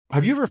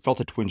Have you ever felt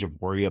a twinge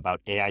of worry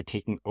about AI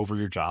taking over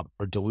your job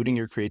or diluting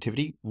your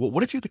creativity? Well,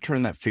 what if you could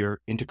turn that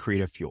fear into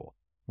creative fuel?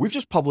 We've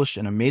just published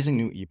an amazing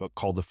new ebook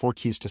called The 4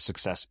 Keys to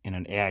Success in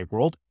an AI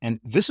World,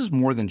 and this is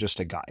more than just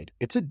a guide.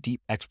 It's a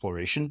deep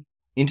exploration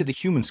into the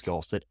human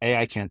skills that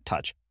AI can't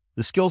touch,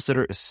 the skills that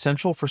are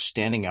essential for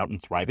standing out and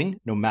thriving,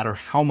 no matter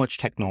how much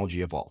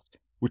technology evolves.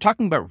 We're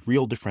talking about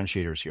real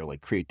differentiators here,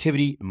 like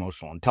creativity,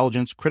 emotional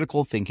intelligence,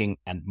 critical thinking,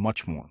 and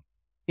much more.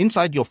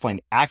 Inside, you'll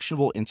find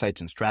actionable insights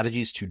and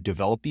strategies to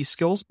develop these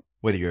skills,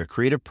 whether you're a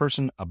creative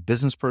person, a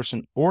business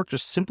person, or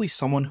just simply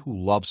someone who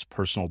loves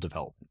personal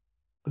development.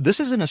 This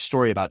isn't a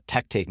story about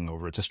tech taking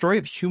over. It's a story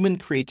of human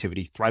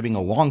creativity thriving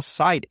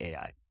alongside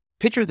AI.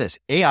 Picture this,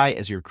 AI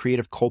as your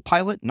creative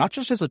co-pilot, not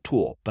just as a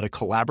tool, but a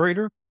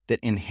collaborator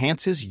that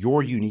enhances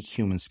your unique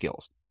human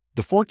skills.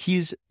 The 4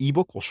 Keys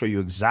ebook will show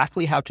you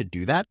exactly how to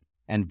do that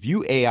and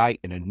view AI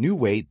in a new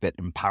way that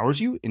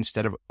empowers you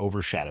instead of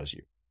overshadows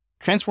you.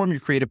 Transform your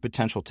creative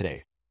potential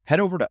today. Head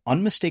over to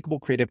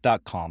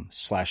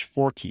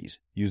unmistakablecreative.com/4keys.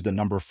 Use the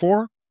number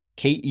 4,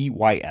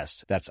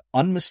 KEYS. That's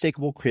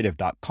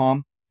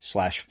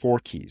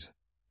unmistakablecreative.com/4keys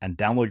and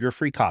download your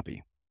free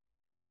copy.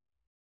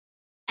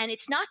 And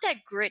it's not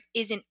that grit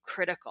isn't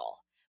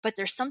critical, but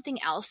there's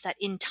something else that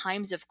in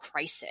times of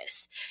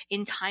crisis,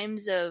 in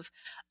times of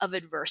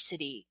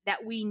adversity,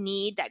 that we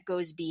need that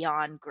goes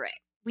beyond grit.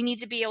 We need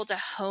to be able to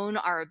hone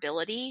our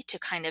ability to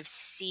kind of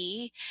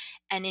see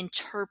and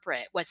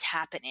interpret what's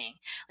happening.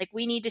 Like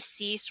we need to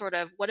see sort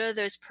of what are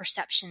those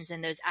perceptions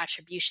and those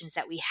attributions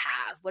that we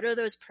have? What are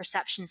those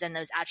perceptions and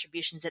those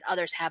attributions that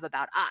others have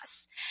about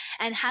us?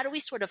 And how do we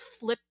sort of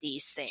flip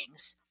these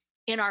things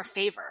in our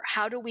favor?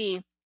 How do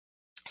we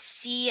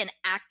see and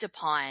act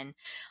upon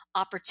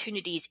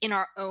opportunities in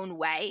our own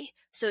way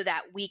so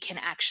that we can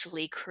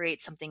actually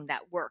create something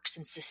that works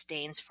and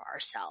sustains for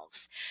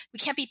ourselves? We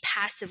can't be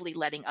passively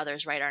letting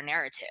others write our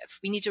narrative.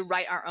 We need to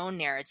write our own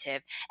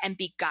narrative and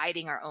be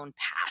guiding our own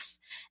path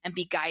and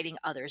be guiding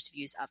others'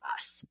 views of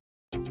us.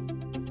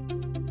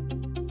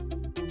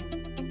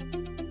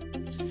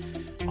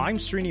 I'm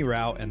Srini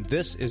Rao, and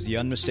this is the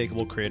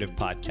Unmistakable Creative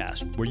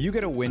Podcast, where you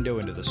get a window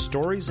into the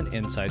stories and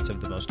insights of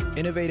the most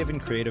innovative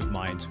and creative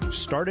minds who've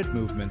started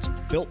movements,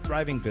 built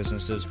thriving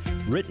businesses,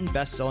 written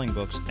best-selling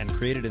books, and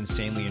created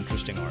insanely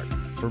interesting art.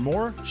 For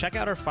more, check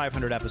out our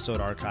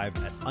 500-episode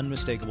archive at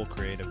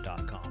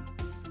unmistakablecreative.com.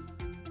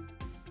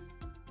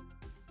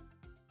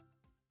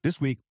 This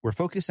week, we're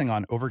focusing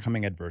on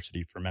overcoming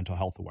adversity for Mental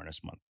Health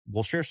Awareness Month.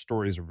 We'll share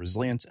stories of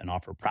resilience and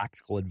offer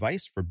practical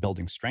advice for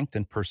building strength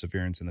and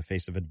perseverance in the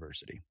face of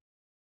adversity.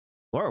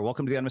 Laura,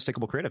 welcome to the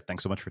Unmistakable Creative.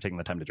 Thanks so much for taking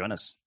the time to join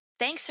us.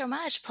 Thanks so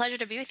much. Pleasure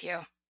to be with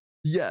you.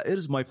 Yeah, it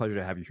is my pleasure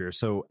to have you here.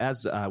 So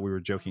as we were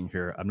joking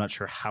here, I'm not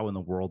sure how in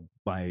the world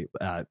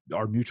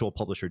our mutual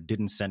publisher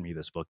didn't send me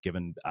this book,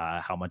 given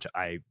how much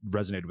I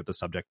resonated with the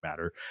subject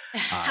matter.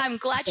 I'm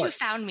glad you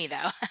found me,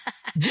 though.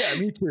 Yeah,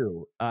 me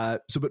too.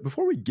 But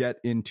before we get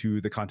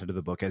into the content of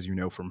the book, as you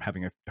know from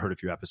having heard a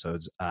few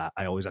episodes,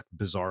 I always ask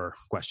bizarre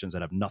questions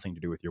that have nothing to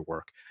do with your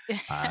work.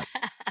 It's part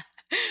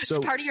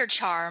of your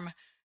charm.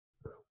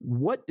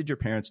 What did your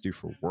parents do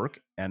for work,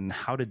 and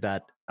how did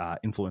that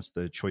influence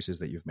the choices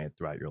that you've made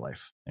throughout your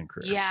life and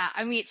career? Yeah,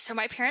 I mean, so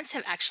my parents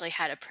have actually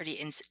had a pretty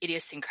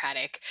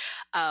idiosyncratic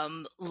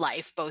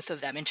life, both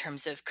of them, in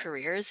terms of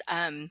careers.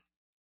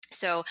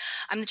 So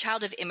I'm the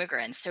child of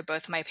immigrants. So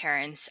both my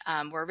parents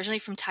were originally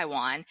from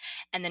Taiwan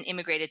and then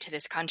immigrated to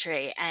this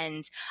country.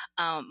 And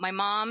my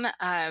mom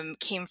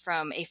came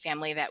from a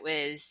family that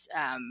was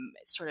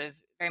sort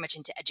of very much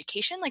into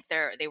education. Like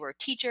they were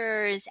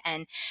teachers.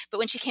 But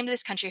when she came to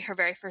this country, her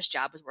very first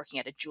job was working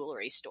at a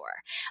jewelry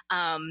store.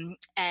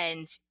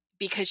 And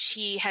because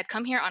she had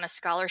come here on a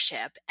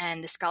scholarship,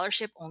 and the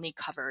scholarship only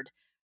covered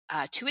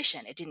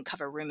tuition, it didn't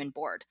cover room and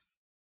board.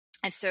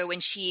 And so when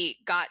she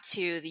got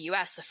to the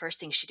US, the first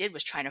thing she did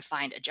was trying to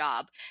find a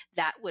job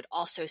that would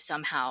also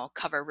somehow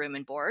cover room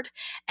and board.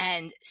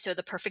 And so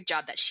the perfect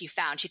job that she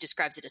found, she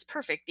describes it as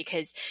perfect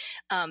because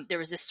there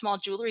was this small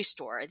jewelry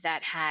store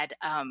that had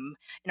an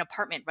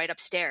apartment right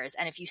upstairs.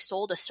 And if you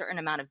sold a certain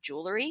amount of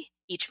jewelry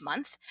each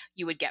month,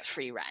 you would get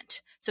free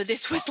rent. So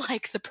this was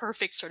like the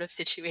perfect sort of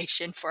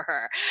situation for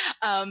her.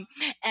 But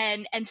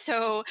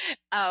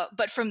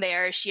from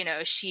there,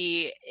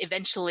 she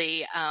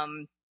eventually,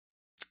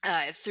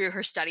 through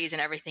her studies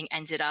and everything,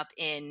 ended up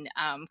in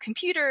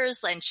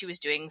computers, and she was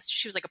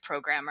like a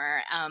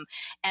programmer.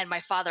 And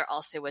my father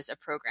also was a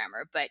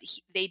programmer, but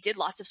they did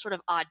lots of sort of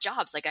odd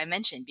jobs, like I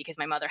mentioned, because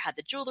my mother had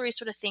the jewelry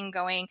sort of thing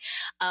going.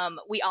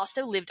 We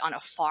also lived on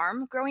a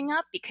farm growing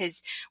up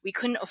because we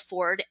couldn't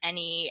afford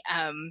any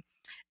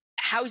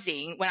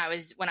housing when I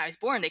was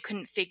born. They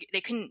couldn't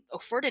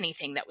afford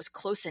anything that was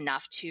close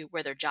enough to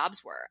where their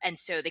jobs were. And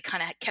so they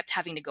kind of kept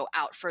having to go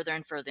out further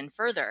and further and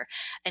further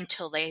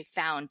until they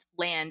found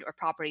land or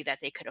property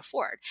that they could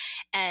afford.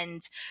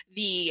 And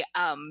the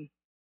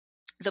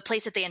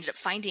place that they ended up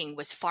finding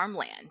was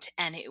farmland,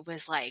 and it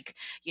was like,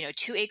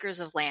 2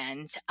 acres of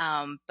land.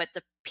 But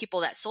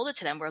people that sold it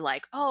to them were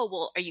like, oh,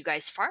 well, are you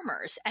guys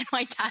farmers? And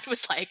my dad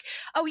was like,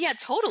 oh yeah,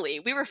 totally.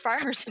 We were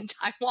farmers in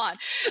Taiwan,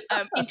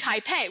 in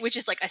Taipei, which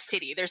is like a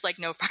city. There's like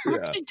no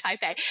farmers in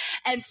Taipei.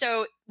 And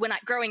so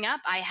growing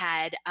up, I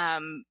had,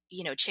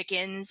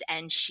 chickens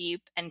and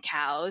sheep and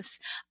cows,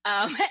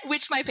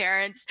 which my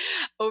parents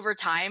over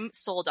time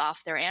sold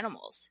off their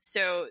animals.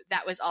 So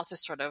that was also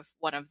sort of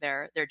one of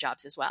their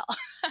jobs as well.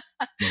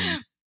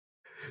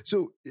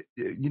 So,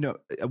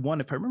 one,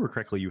 if I remember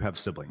correctly, you have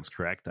siblings,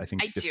 correct? I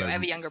think I do. I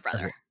have a younger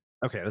brother.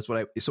 Okay,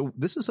 so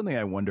this is something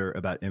I wonder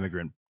about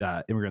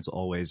immigrants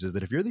always, is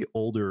that if you're the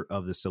older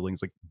of the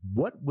siblings, like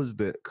what was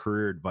the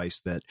career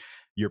advice that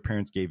your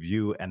parents gave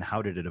you, and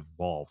how did it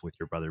evolve with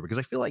your brother? Because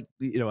I feel like,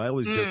 I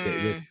always joke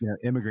that with,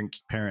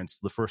 immigrant parents,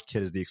 the first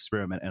kid is the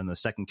experiment, and the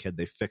second kid,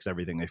 they fix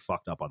everything they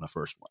fucked up on the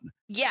first one.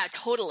 Yeah,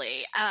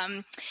 totally.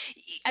 I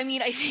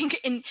think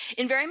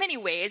in very many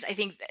ways, I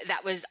think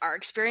that was our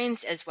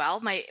experience as well.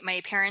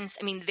 My parents,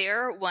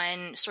 their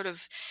one sort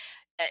of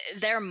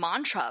their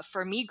mantra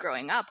for me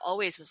growing up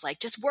always was like,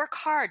 just work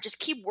hard, just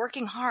keep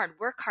working hard,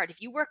 work hard.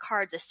 If you work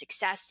hard, the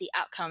success, the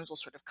outcomes will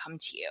sort of come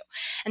to you.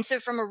 And so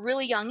from a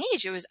really young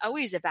age, it was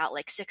always about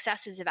like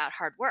success is about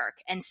hard work.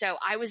 And so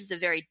I was the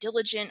very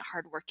diligent,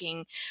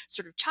 hardworking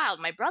sort of child.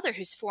 My brother,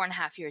 who's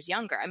 4.5 years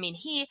younger,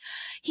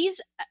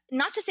 he's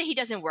not to say he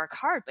doesn't work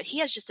hard, but he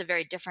has just a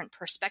very different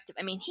perspective.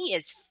 He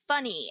is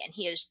funny and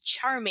he is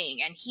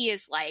charming and he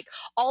is like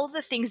all of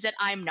the things that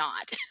I'm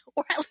not,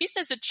 or at least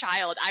as a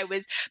child, I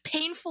was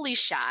painfully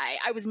shy.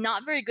 I was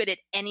not very good at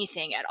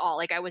anything at all.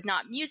 Like I was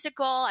not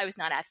musical. I was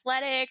not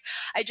athletic.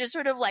 I just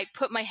sort of like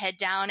put my head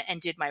down and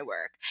did my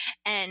work.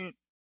 And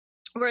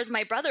whereas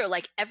my brother,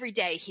 like every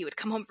day he would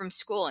come home from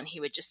school and he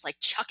would just like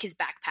chuck his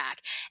backpack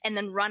and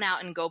then run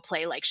out and go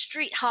play like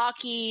street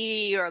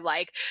hockey or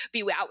like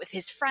be out with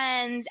his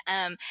friends.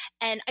 And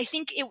I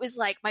think it was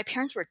like my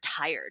parents were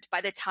tired by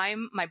the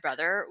time my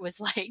brother was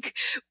like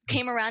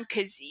came around,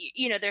 because,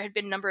 there had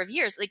been a number of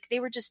years, like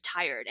they were just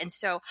tired. And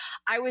so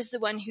I was the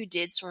one who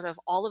did sort of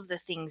all of the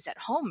things at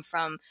home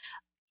from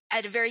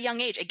at a very young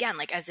age, again,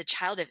 like as a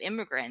child of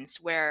immigrants,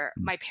 where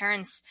my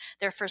parents,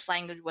 their first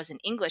language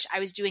wasn't English. I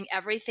was doing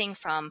everything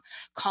from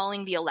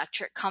calling the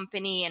electric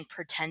company and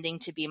pretending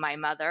to be my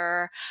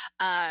mother,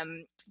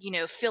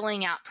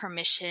 filling out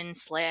permission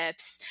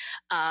slips,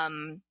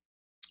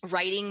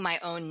 writing my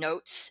own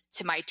notes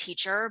to my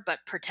teacher, but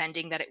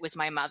pretending that it was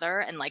my mother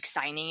and like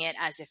signing it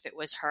as if it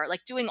was her,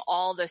 like doing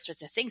all those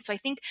sorts of things. So I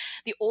think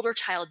the older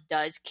child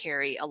does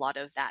carry a lot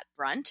of that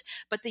brunt,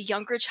 but the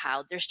younger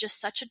child, there's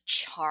just such a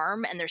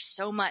charm and there's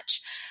so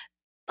much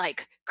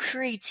like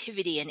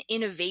creativity and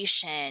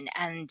innovation.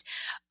 And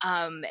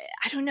I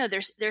don't know,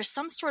 there's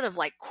some sort of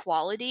like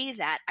quality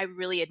that I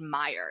really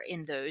admire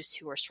in those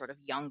who are sort of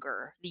the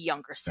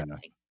younger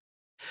sibling.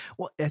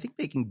 Well, I think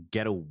they can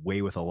get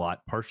away with a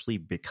lot, partially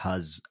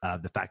because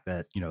of the fact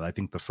that, I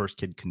think the first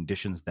kid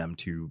conditions them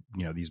to,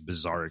 these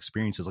bizarre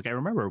experiences. Like I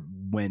remember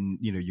when,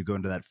 you go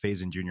into that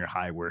phase in junior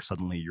high where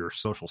suddenly your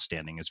social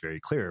standing is very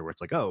clear, where it's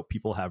like, oh,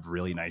 people have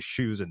really nice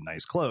shoes and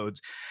nice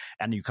clothes.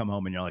 And you come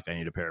home and you're like, I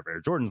need a pair of Air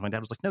Jordans. My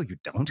dad was like, no, you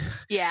don't.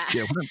 Yeah.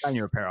 We're not buying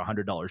you a pair of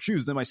 $100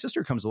 shoes. Then my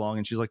sister comes along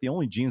and she's like, the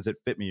only jeans that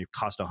fit me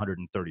cost $130.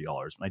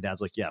 My dad's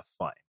like, yeah,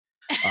 fine.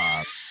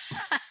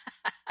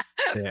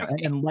 Yeah.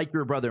 Right. And like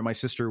your brother, my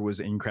sister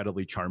was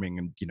incredibly charming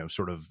and,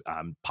 sort of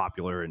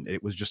popular. And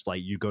it was just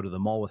like, you go to the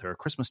mall with her at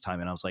Christmas time.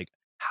 And I was like,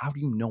 how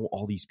do you know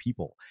all these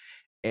people?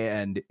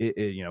 And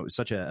it's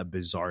such a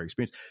bizarre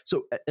experience.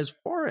 So as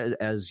far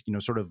as,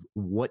 sort of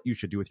what you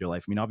should do with your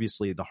life,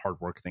 obviously the hard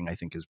work thing, I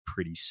think, is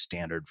pretty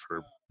standard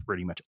for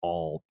pretty much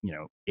all,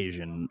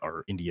 Asian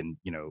or Indian,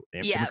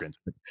 immigrants.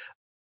 But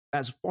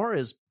as far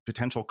as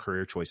potential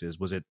career choices,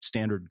 was it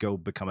standard go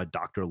become a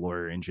doctor,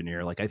 lawyer,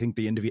 engineer? Like I think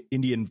the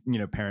Indian,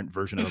 parent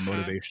version of a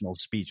motivational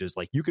speech is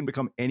like, you can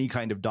become any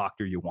kind of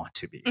doctor you want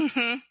to be.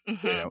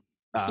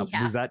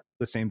 Was that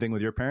the same thing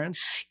with your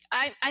parents?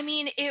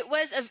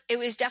 It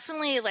was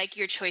definitely like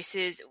your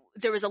choices.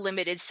 There was a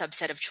limited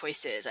subset of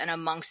choices, and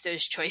amongst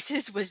those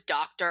choices was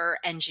doctor,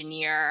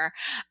 engineer,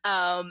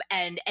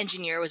 and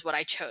engineer was what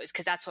I chose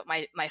because that's what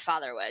my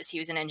father was. He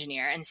was an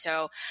engineer, and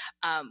so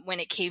when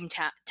it came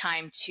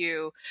time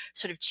to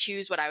sort of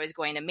choose what I was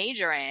going to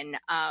major in,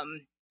 I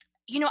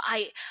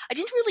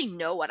didn't really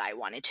know what I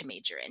wanted to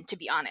major in, to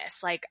be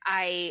honest. Like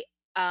I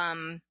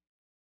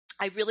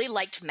really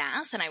liked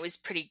math and I was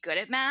pretty good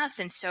at math.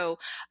 And so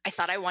I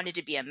thought I wanted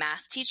to be a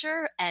math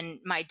teacher. And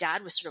my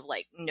dad was sort of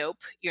like, nope,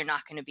 you're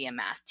not going to be a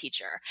math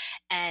teacher.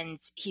 And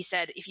he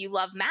said, if you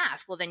love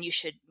math, well, then you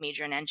should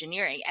major in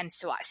engineering. And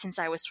so since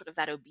I was sort of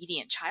that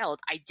obedient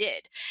child, I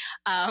did.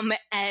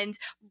 And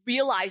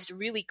realized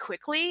really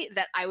quickly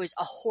that I was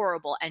a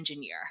horrible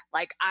engineer.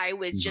 Like I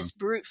was just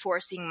brute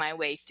forcing my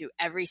way through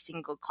every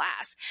single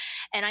class.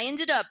 And I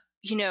ended up,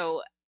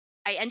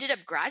 I ended up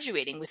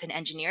graduating with an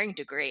engineering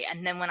degree.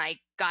 And then when I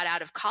got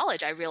out of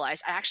college, I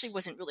realized I actually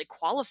wasn't really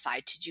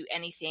qualified to do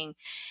anything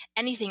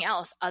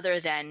else other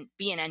than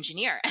be an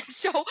engineer. And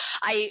so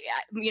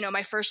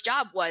my first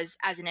job was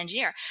as an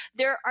engineer.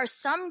 There are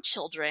some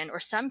children or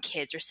some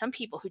kids or some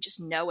people who just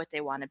know what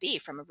they want to be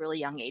from a really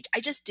young age. I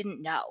just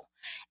didn't know.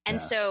 And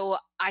so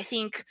I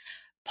think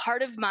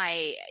part of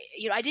my,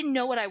 I didn't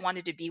know what I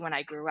wanted to be when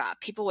I grew up.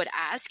 People would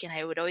ask and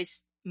I would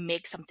always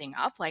make something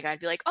up. Like I'd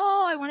be like,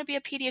 oh, I want to be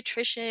a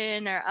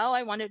pediatrician, or, oh,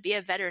 I want to be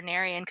a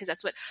veterinarian, because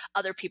that's what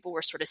other people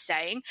were sort of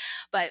saying.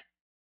 But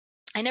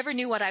I never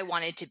knew what I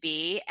wanted to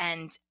be.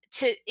 And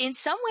in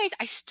some ways,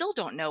 I still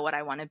don't know what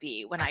I want to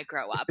be when I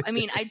grow up. I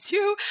mean, I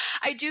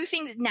do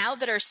things now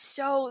that are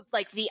so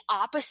like the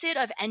opposite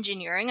of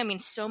engineering. I mean,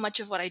 so much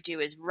of what I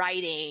do is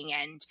writing,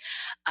 and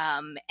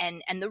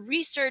the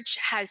research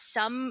has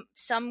some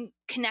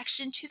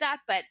connection to that.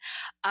 But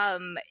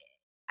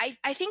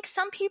I think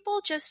some people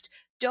just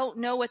don't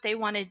know what they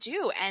want to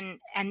do. And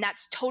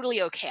that's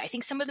totally okay. I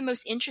think some of the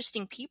most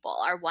interesting people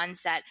are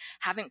ones that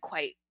haven't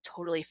quite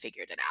totally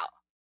figured it out.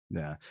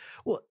 Yeah.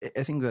 Well,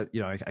 I think that,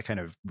 I kind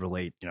of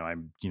relate,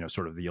 I'm,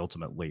 sort of the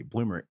ultimate late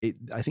bloomer.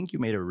 I think you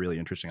made a really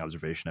interesting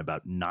observation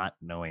about not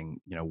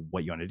knowing,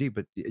 what you want to do,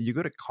 but you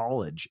go to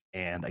college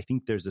and I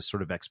think there's this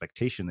sort of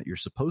expectation that you're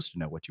supposed to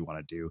know what you want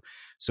to do.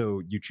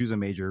 So you choose a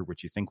major,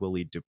 which you think will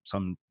lead to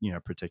some,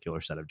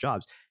 particular set of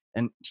jobs.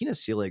 And Tina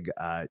Seelig,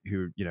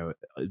 who,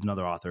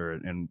 another author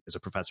and is a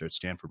professor at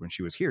Stanford, when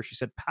she was here, she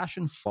said,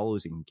 passion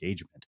follows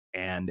engagement.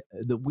 And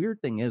the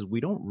weird thing is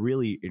we don't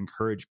really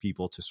encourage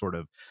people to sort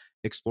of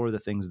explore the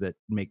things that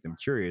make them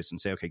curious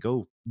and say, okay,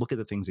 go look at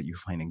the things that you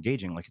find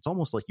engaging. Like, it's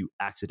almost like you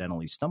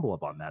accidentally stumble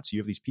upon that. So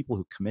you have these people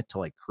who commit to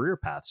like career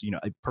paths,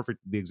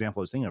 the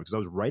example I was thinking of, because I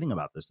was writing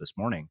about this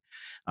morning,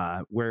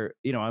 where,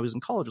 I was in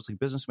college, it's like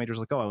business majors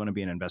like, oh, I want to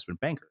be an investment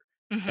banker.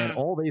 Mm-hmm. And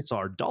all they saw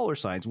are dollar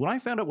signs. When I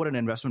found out what an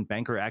investment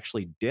banker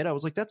actually did, I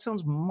was like, that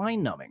sounds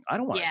mind numbing. I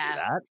don't want to do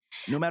that,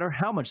 no matter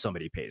how much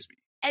somebody pays me.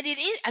 And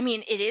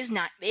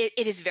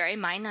it is very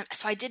mind.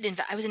 So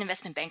I was an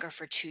investment banker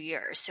for 2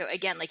 years. So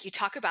again, like you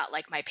talk about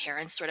like my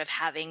parents sort of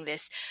having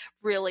this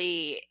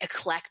really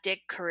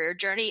eclectic career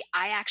journey.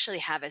 I actually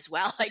have as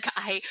well. Like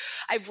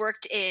I've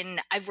worked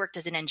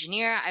as an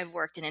engineer. I've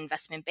worked in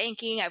investment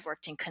banking. I've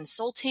worked in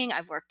consulting.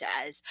 I've worked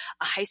as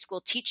a high school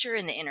teacher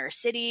in the inner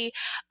city.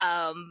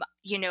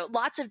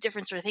 Lots of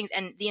different sort of things.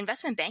 And the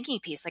investment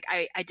banking piece, like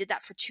I did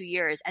that for 2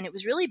 years. And it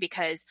was really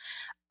because,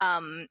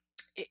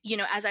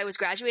 as I was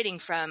graduating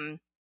from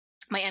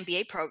my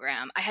MBA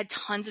program, I had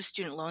tons of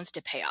student loans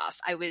to pay off.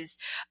 I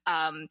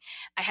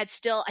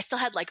still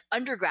had like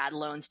undergrad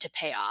loans to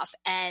pay off.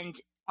 And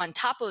on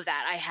top of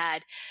that, I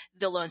had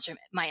the loans from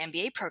my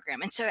MBA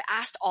program. And so I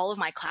asked all of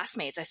my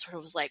classmates, I sort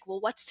of was like, well,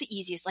 what's the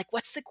easiest, like,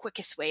 what's the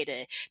quickest way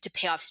to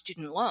pay off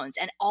student loans?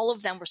 And all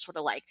of them were sort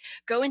of like,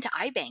 go into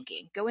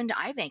iBanking. And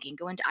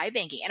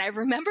I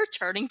remember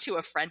turning to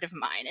a friend of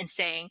mine and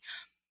saying,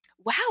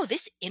 wow,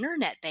 this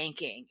internet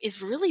banking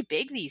is really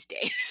big these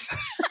days.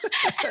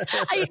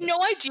 I had no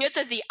idea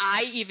that the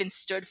I even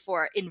stood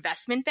for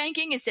investment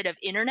banking instead of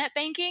internet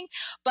banking,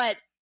 but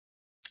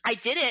I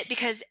did it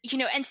because,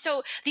 and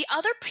so the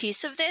other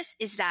piece of this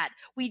is that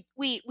we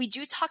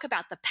do talk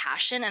about the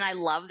passion, and I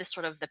love this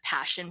sort of the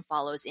passion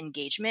follows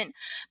engagement.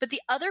 But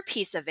the other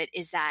piece of it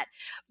is that,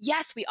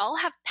 yes, we all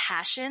have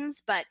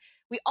passions, but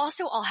we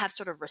also all have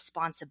sort of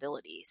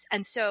responsibilities.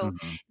 And so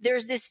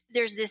there's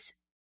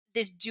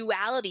this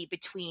duality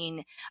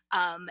between,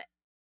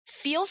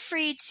 feel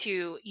free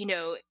to,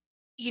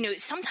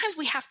 sometimes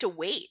we have to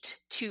wait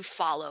to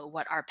follow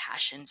what our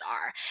passions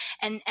are.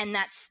 And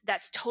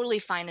that's totally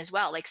fine as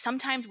well. Like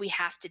sometimes we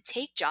have to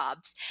take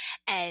jobs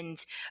and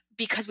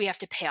because we have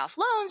to pay off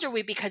loans or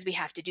because we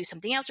have to do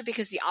something else or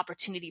because the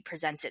opportunity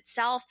presents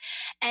itself.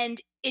 And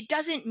it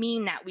doesn't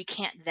mean that we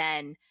can't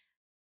then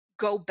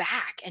go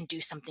back and do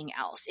something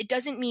else. It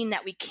doesn't mean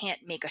that we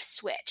can't make a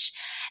switch.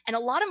 And a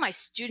lot of my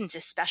students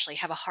especially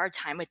have a hard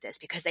time with this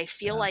because they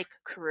feel like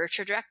career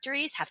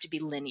trajectories have to be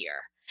linear,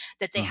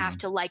 that they have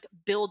to like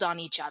build on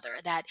each other,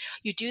 that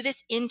you do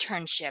this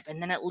internship and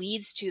then it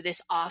leads to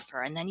this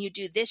offer, and then you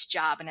do this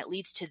job and it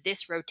leads to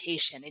this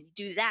rotation, and you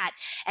do that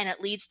and it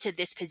leads to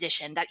this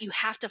position, that you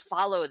have to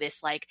follow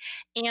this like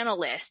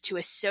analyst to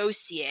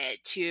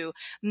associate to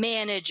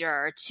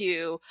manager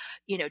to,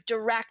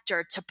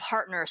 director to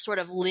partner sort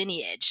of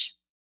lineage.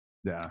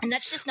 Yeah. And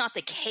that's just not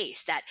the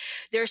case, that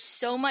there's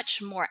so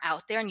much more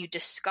out there and you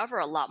discover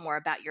a lot more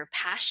about your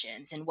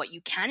passions and what you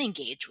can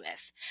engage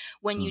with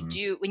when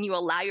you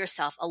allow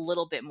yourself a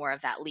little bit more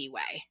of that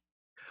leeway.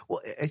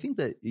 Well, I think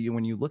that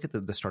when you look at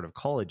the start of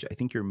college, I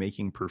think you're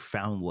making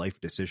profound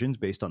life decisions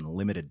based on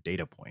limited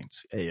data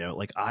points.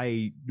 Like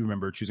I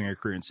remember choosing a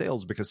career in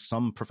sales because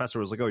some professor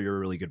was like, oh, you're a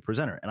really good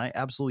presenter. And I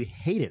absolutely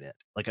hated it.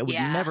 Like I would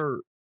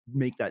never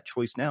make that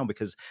choice now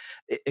because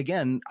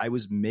again, I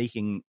was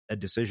making a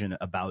decision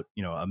about,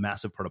 a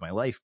massive part of my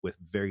life with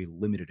very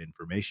limited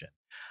information.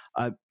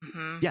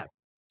 Yeah.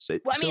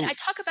 Well, I mean, I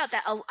talk about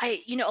that.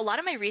 A lot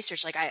of my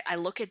research, like I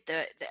look at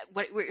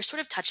what we're sort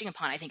of touching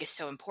upon, I think is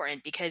so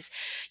important because,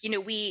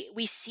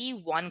 we see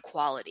one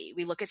quality.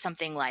 We look at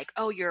something like,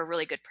 oh, you're a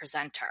really good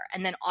presenter.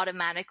 And then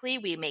automatically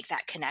we make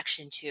that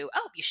connection to,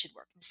 oh, you should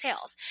work in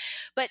sales.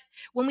 But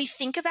when we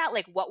think about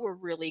like what we're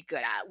really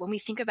good at, when we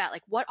think about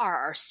like what are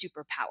our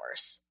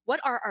superpowers, what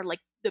are our like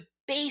the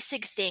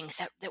basic things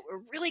that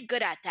we're really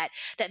good at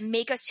that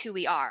make us who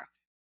we are.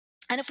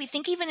 And if we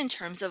think even in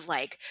terms of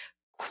like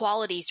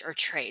qualities or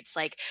traits,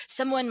 like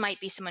someone might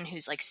be someone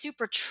who's like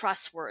super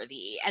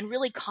trustworthy and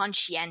really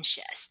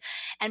conscientious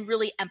and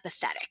really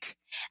empathetic.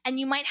 And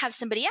you might have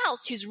somebody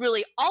else who's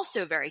really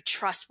also very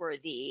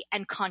trustworthy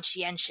and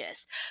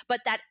conscientious,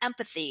 but that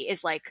empathy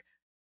is like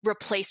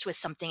replaced with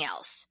something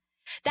else.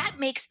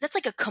 That's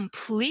like a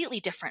completely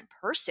different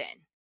person.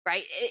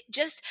 Right?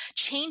 Just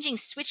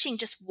switching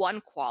just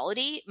one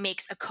quality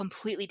makes a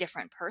completely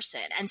different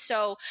person. And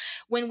so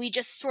when we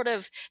just sort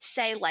of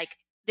say like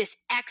this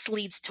X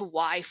leads to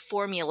Y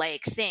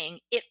formulaic thing,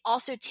 it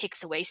also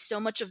takes away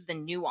so much of the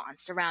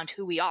nuance around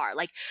who we are.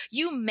 Like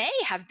you may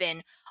have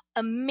been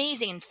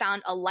amazing and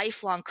found a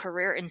lifelong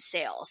career in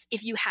sales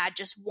if you had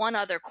just one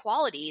other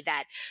quality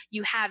that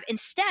you have.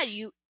 Instead,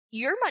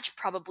 you're much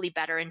probably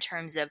better in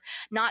terms of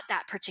not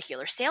that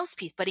particular sales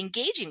piece, but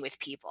engaging with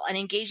people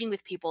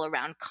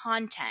around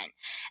content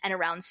and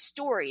around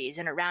stories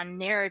and around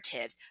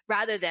narratives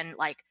rather than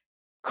like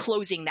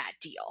closing that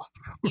deal.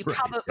 You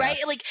probably, right?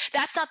 Like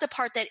that's not the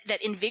part that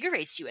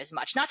invigorates you as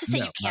much. Not to say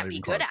you can't be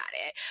good at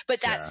it, but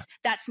that's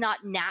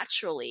not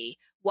naturally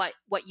what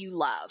you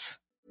love.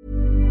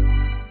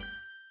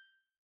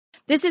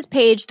 This is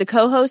Paige, the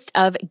co-host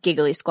of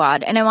Giggly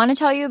Squad, and I want to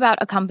tell you about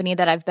a company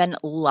that I've been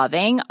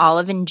loving,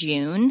 Olive &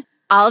 June.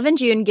 Olive &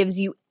 June gives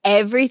you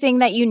everything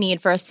that you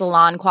need for a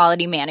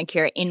salon-quality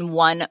manicure in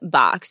one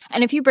box.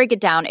 And if you break it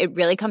down, it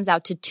really comes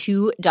out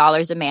to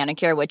 $2 a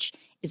manicure, which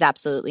is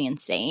absolutely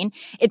insane.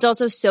 It's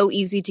also so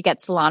easy to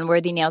get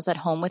salon-worthy nails at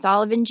home with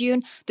Olive &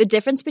 June. The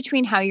difference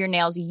between how your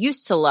nails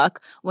used to look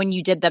when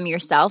you did them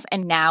yourself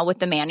and now with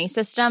the Mani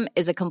system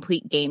is a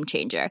complete game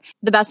changer.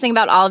 The best thing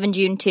about Olive &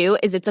 June, too,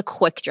 is it's a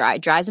quick dry.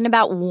 Dries in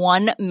about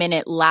 1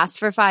 minute, lasts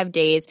for 5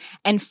 days,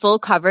 and full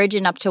coverage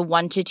in up to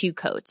 1 to 2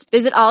 coats.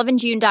 Visit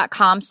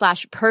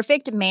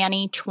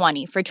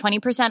oliveandjune.com/perfectmani20 for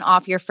 20%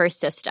 off your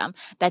first system.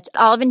 That's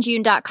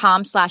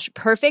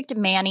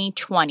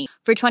oliveandjune.com/perfectmani20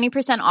 for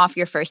 20% off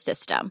your first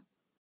system.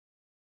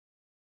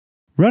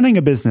 Running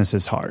a business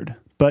is hard,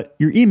 but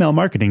your email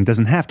marketing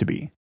doesn't have to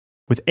be.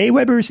 With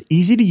Aweber's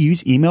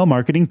easy-to-use email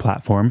marketing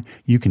platform,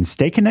 you can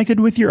stay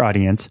connected with your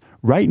audience,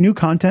 write new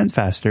content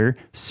faster,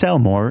 sell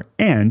more,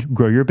 and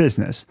grow your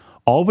business,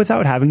 all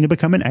without having to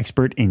become an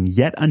expert in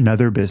yet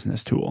another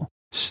business tool.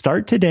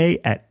 Start today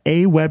at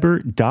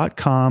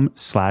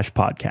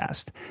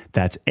aweber.com/podcast.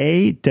 That's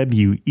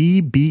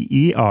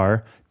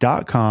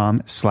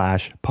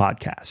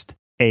AWEBER.com/podcast.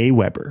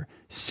 Aweber.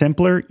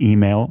 Simpler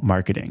email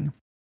marketing.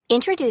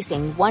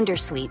 Introducing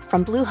Wondersuite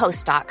from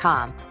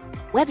Bluehost.com.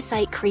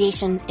 Website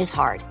creation is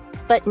hard,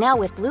 but now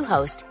with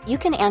Bluehost, you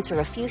can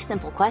answer a few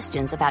simple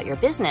questions about your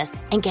business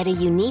and get a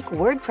unique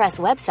WordPress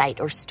website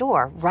or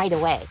store right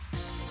away.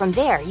 From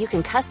there, you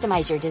can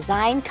customize your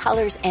design,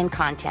 colors, and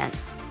content.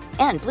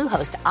 And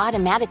Bluehost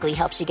automatically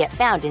helps you get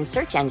found in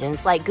search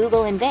engines like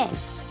Google and Bing.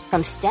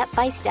 From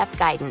step-by-step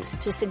guidance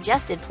to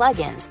suggested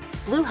plugins,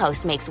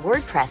 Bluehost makes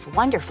WordPress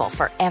wonderful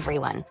for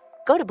everyone.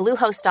 Go to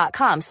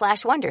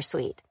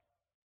bluehost.com/wondersuite.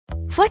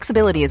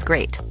 Flexibility is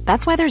great.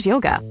 That's why there's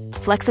yoga.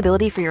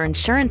 Flexibility for your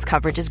insurance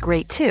coverage is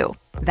great too.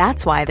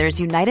 That's why there's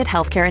United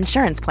Healthcare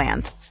Insurance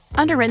Plans.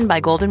 Underwritten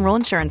by Golden Rule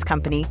Insurance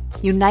Company,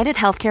 United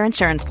Healthcare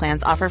Insurance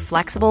Plans offer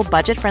flexible,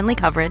 budget-friendly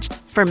coverage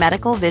for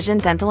medical, vision,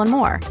 dental, and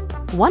more.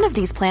 One of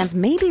these plans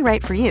may be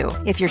right for you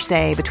if you're,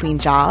 say, between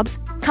jobs,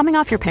 coming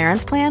off your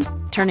parents' plan,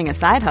 turning a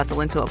side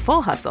hustle into a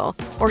full hustle,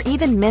 or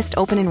even missed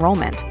open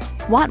enrollment.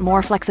 Want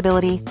more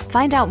flexibility?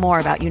 Find out more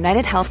about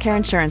United Healthcare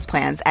Insurance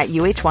Plans at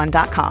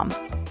uh1.com.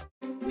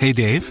 Hey,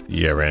 Dave.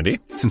 Yeah, Randy.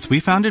 Since we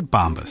founded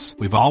Bombas,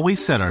 we've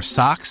always said our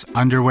socks,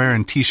 underwear,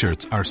 and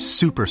T-shirts are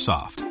super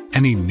soft.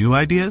 Any new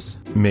ideas?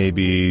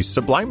 Maybe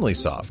sublimely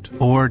soft.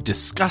 Or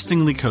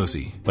disgustingly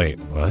cozy. Wait,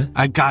 what?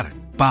 I got it.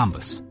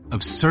 Bombas.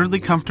 Absurdly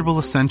comfortable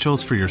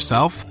essentials for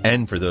yourself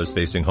and for those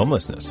facing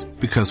homelessness.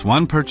 Because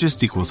one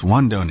purchased equals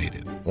one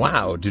donated.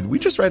 Wow, did we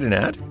just write an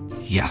ad?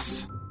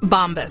 Yes.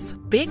 Bombas.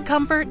 Big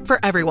comfort for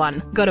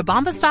everyone. Go to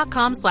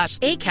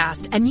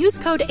bombas.com/ACAST and use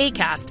code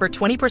ACAST for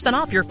 20%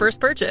 off your first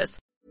purchase.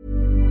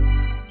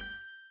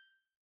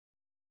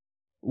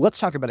 Let's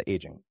talk about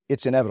aging.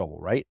 It's inevitable,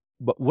 right?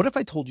 But what if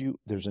I told you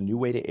there's a new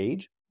way to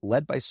age,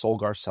 led by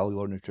Solgar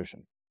Cellular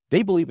Nutrition?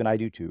 They believe, and I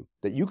do too,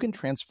 that you can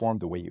transform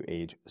the way you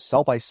age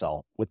cell by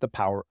cell with the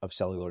power of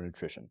cellular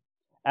nutrition.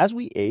 As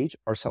we age,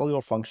 our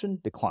cellular function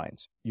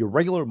declines. Your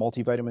regular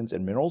multivitamins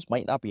and minerals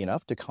might not be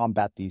enough to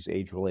combat these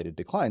age-related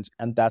declines,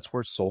 and that's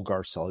where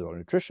Solgar Cellular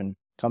Nutrition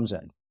comes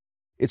in.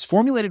 It's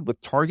formulated with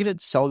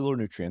targeted cellular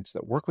nutrients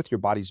that work with your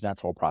body's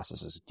natural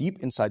processes deep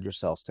inside your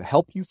cells to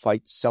help you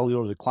fight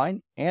cellular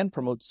decline and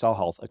promote cell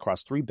health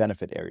across 3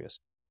 benefit areas: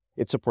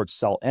 It supports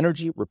cell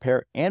energy,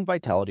 repair, and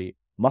vitality,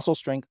 muscle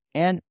strength,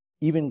 and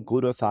even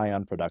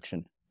glutathione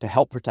production to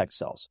help protect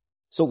cells.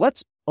 So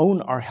let's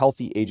own our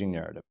healthy aging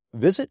narrative.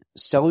 Visit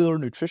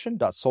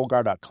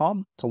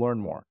cellularnutrition.solgar.com to learn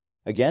more.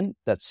 Again,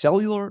 that's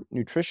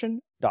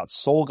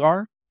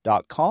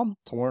cellularnutrition.solgar.com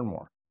to learn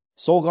more.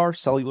 Solgar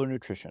Cellular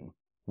Nutrition.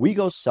 We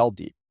go cell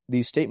deep.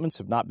 These statements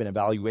have not been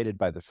evaluated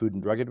by the Food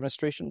and Drug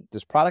Administration.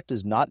 This product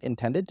is not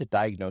intended to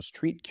diagnose,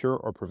 treat, cure,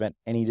 or prevent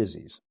any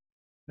disease.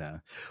 Yeah.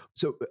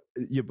 So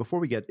before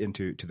we get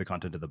into the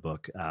content of the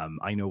book,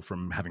 I know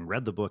from having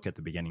read the book at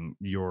the beginning,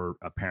 you're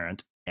a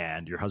parent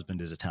and your husband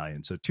is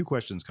Italian. So two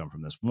questions come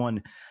from this.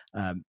 One,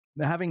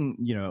 having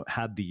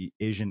had the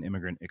Asian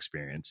immigrant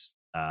experience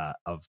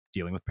of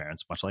dealing with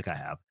parents, much like I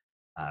have,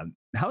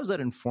 how has that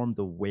informed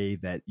the way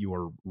that you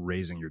are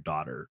raising your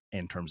daughter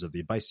in terms of the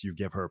advice you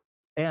give her?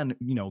 And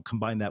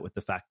combine that with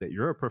the fact that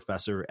you're a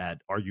professor at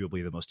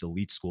arguably the most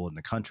elite school in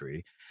the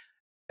country.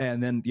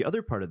 And then the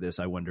other part of this,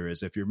 I wonder,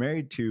 is if you're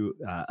married to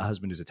a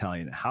husband who's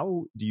Italian,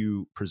 how do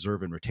you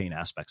preserve and retain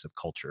aspects of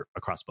culture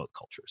across both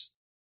cultures?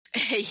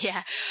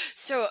 Yeah.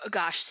 So,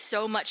 gosh,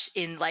 so much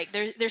in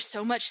there's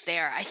so much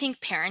there. I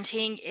think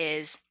parenting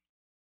it's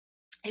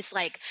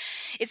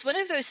one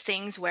of those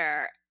things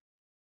where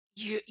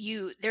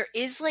there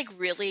is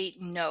really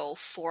no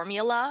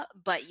formula,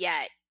 but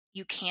yet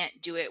you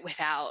can't do it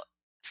without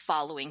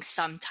following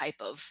some type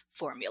of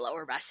formula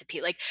or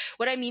recipe. Like,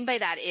 what I mean by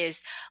that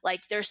is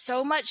there's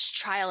so much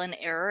trial and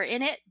error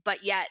in it,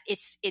 but yet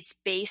it's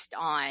based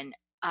on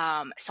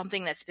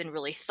something that's been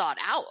really thought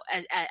out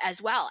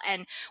as well.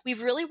 And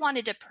we've really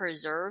wanted to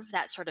preserve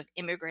that sort of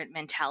immigrant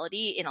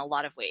mentality in a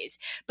lot of ways.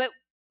 But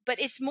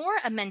it's more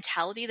a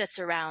mentality that's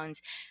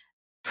around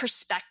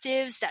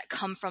perspectives that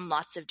come from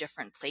lots of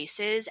different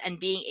places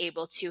and being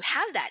able to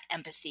have that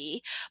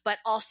empathy, but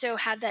also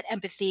have that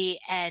empathy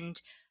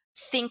and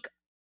think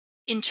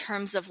in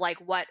terms of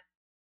what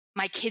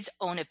my kids'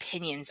 own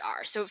opinions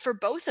are. So for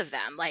both of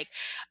them, I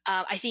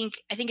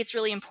think it's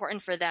really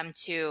important for them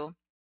to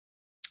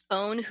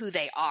own who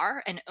they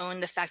are and own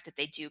the fact that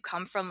they do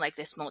come from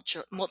this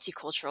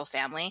multicultural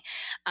family,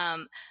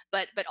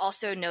 but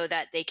also know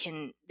that they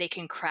can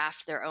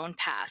craft their own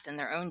path and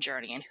their own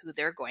journey and who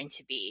they're going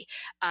to be.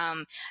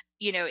 In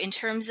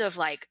terms of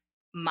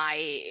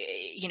my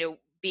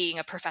being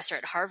a professor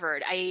at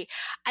Harvard, I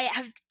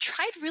have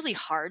tried really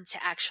hard to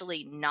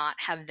actually not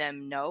have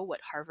them know what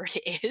Harvard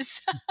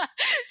is.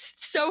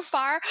 So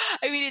far,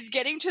 I mean, it's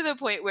getting to the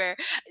point where,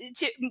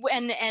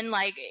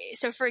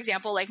 so for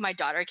example, my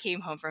daughter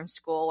came home from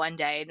school one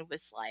day and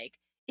was like,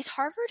 "Is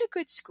Harvard a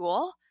good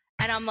school?"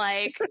 And I'm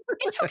like,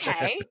 "It's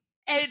okay."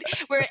 And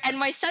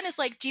my son is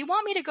like, "Do you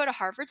want me to go to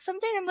Harvard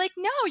someday?" And I'm like,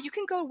 "No, you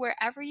can go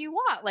wherever you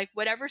want,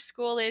 whatever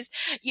school is,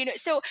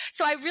 So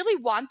I really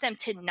want them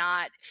to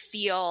not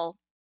feel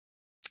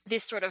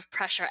this sort of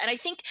pressure. And I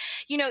think,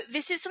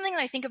 this is something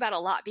that I think about a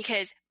lot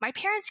because my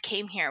parents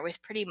came here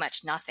with pretty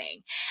much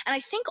nothing. And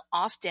I think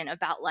often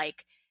about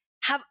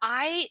have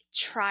I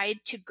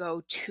tried to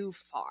go too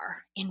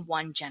far in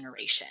one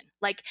generation?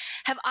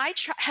 Have I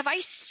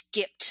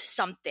skipped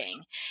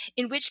something?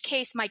 In which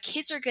case my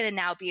kids are going to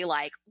now be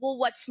like, well,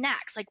 what's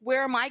next?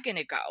 Where am I going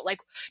to go?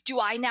 Do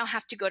I now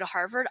have to go to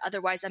Harvard?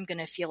 Otherwise I'm going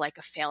to feel like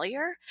a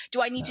failure.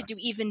 Do I need to do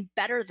even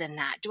better than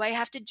that? Do I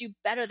have to do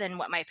better than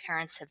what my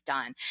parents have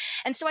done?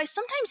 And so I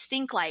sometimes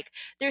think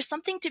there's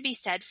something to be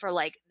said for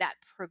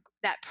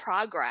that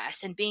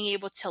progress and being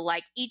able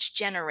to each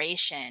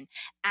generation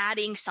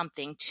adding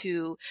something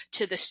to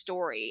the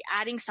story,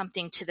 adding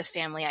something to the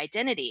family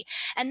identity.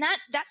 And that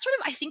sort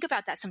of, I think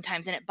about that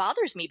sometimes, and it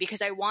bothers me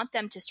because I want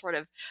them to sort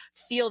of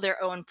feel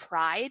their own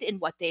pride in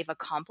what they've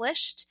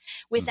accomplished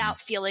without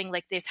feeling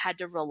like they've had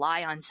to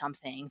rely on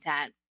something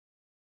that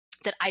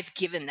I've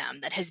given them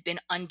that has been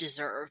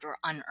undeserved or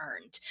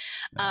unearned.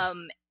 Yeah.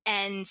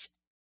 And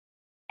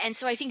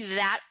so I think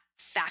that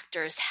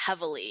factors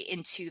heavily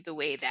into the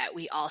way that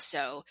we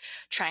also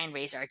try and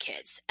raise our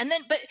kids. And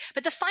then, but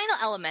the final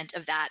element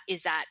of that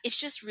is that it's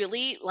just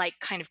really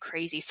kind of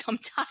crazy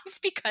sometimes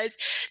because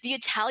the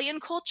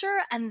Italian culture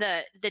and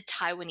the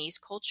Taiwanese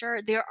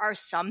culture, there are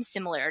some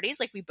similarities.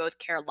 We both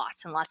care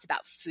lots and lots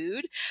about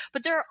food,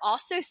 but there are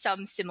also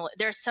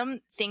there are some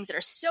things that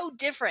are so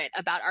different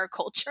about our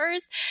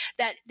cultures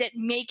that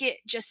make it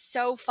just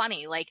so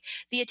funny.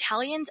 The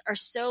Italians are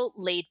so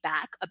laid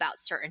back about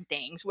certain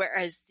things,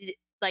 whereas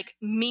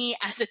me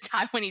as a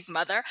Taiwanese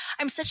mother,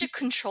 I'm such a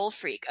control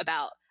freak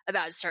about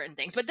certain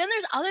things. But then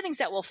there's other things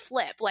that will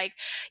flip. I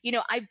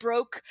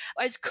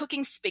was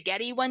cooking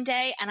spaghetti one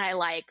day and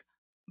I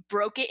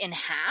broke it in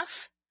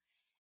half.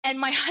 And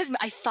my husband,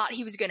 I thought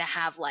he was going to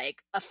have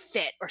a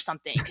fit or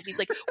something because he's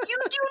like, "You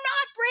do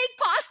not break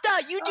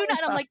pasta. You do not."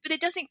 And I'm like, "But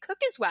it doesn't cook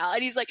as well."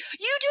 And he's like,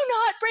 "You do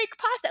not break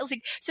pasta." I was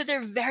like, so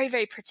they're very,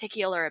 very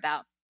particular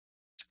about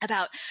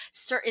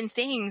certain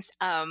things.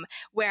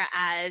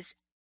 Whereas,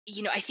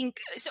 I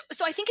think so.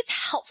 I think it's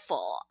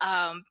helpful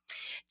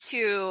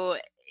to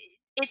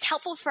it's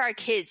helpful for our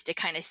kids to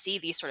kind of see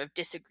these sort of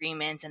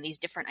disagreements and these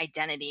different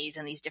identities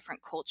and these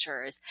different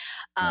cultures.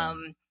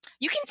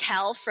 You can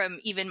tell from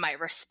even my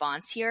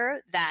response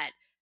here that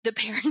the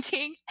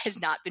parenting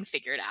has not been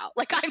figured out.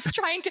 Like I'm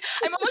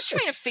almost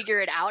trying to figure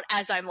it out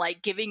as I'm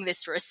like giving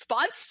this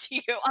response to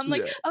you. I'm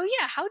like, oh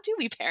yeah, how do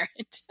we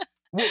parent?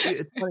 Well,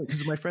 it's funny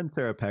because my friend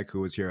Sarah Peck,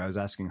 who was here, I was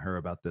asking her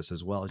about this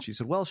as well. And she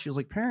said, well, she was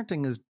like,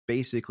 parenting is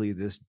basically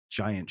this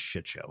giant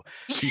shit show.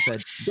 She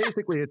said,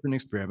 basically, it's an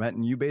experiment.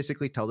 And you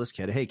basically tell this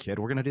kid, hey, kid,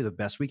 we're going to do the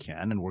best we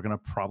can. And we're going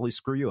to probably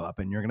screw you up.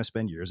 And you're going to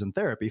spend years in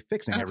therapy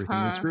fixing everything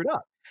you screwed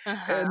up.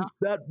 And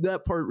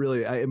that part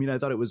really, I mean, I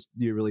thought it was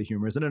really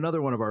humorous. And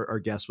another one of our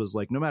guests was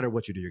like, no matter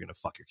what you do, you're going to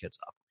fuck your kids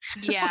up.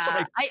 Yeah,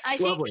 like, I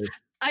think...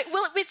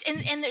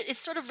 it's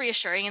sort of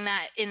reassuring in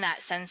that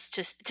sense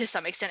to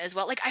some extent as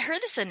well. Like I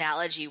heard this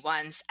analogy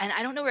once, and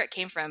I don't know where it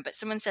came from, but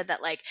someone said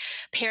that like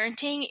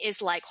parenting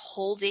is like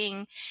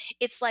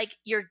it's like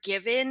you're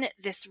given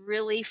this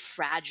really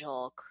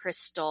fragile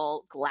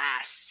crystal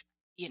glass,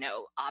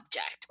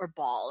 object or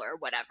ball or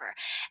whatever,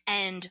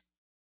 and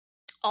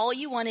all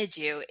you want to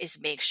do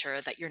is make sure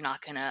that you're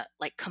not going to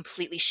like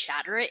completely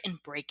shatter it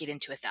and break it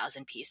into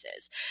 1,000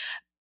 pieces.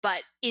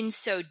 But in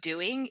so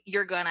doing,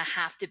 you're going to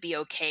have to be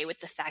okay with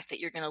the fact that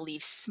you're going to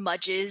leave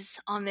smudges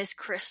on this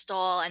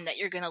crystal and that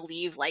you're going to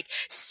leave like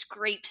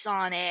scrapes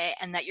on it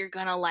and that you're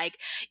going to like,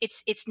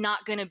 it's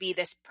not going to be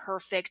this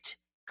perfect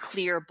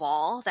clear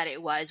ball that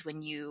it was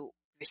when you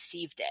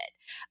received it.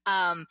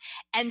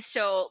 And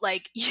so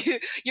like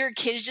your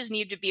kids just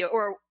need to be,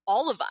 or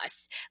all of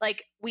us,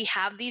 like we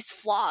have these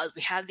flaws,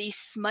 we have these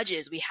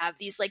smudges, we have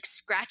these like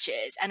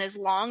scratches. And as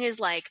long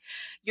as like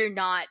you're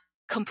not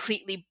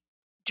completely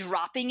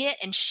dropping it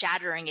and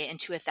shattering it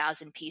into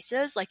 1,000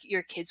 pieces, like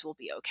your kids will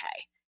be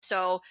okay.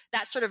 So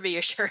that's sort of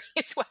reassuring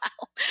as well.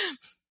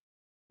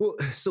 Well,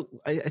 so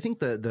I think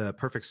the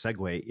perfect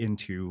segue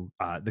into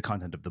the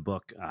content of the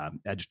book,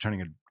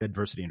 turning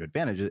adversity into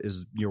advantage,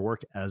 is your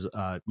work as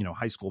a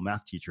high school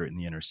math teacher in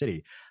the inner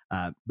city.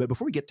 But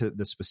before we get to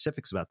the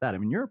specifics about that, I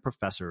mean, you're a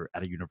professor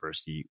at a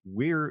university.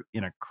 We're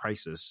in a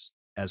crisis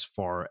as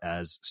far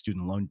as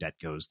student loan debt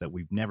goes that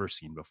we've never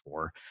seen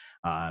before.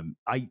 I'm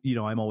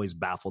always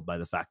baffled by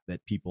the fact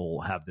that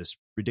people have this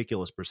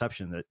ridiculous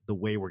perception that the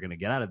way we're going to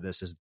get out of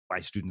this is by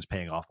students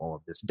paying off all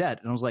of this debt.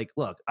 And I was like,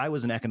 look, I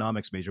was an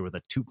economics major with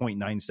a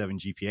 2.97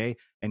 GPA.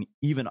 And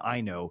even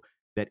I know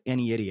that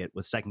any idiot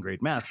with second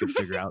grade math could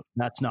figure out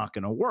that's not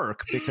going to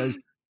work, because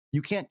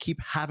you can't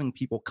keep having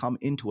people come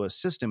into a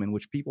system in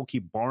which people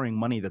keep borrowing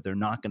money that they're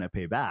not going to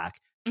pay back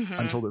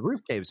until the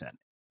roof caves in.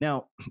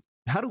 Now,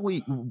 how do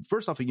we,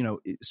 first off,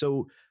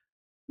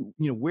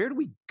 where do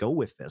we go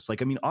with this?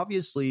 Like, I mean,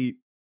 obviously,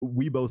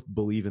 we both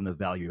believe in the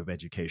value of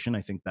education.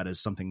 I think that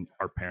is something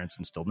our parents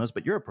instilled in us,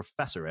 but you're a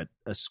professor at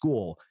a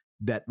school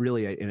that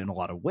really, in a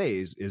lot of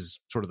ways, is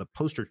sort of the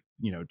poster,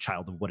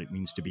 child of what it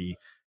means to be,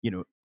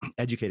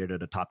 educated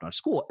at a top-notch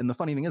school. And the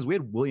funny thing is, we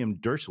had William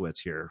Dershowitz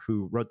here,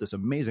 who wrote this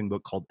amazing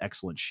book called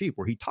Excellent Sheep,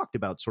 where he talked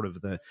about sort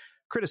of the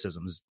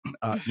criticisms,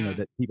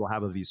 that people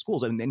have of these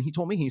schools. And then he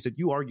told me, he said,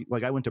 you argue,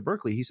 like I went to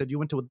Berkeley. He said, you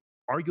went to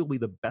arguably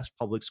the best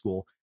public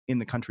school in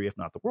the country, if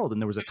not the world.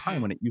 And there was a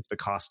time when it used to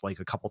cost like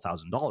a couple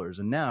 $1,000s.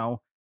 And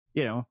now,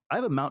 I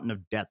have a mountain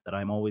of debt that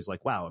I'm always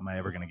like, wow, am I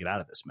ever going to get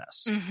out of this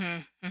mess?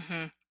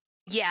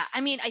 Yeah.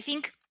 I mean, I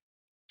think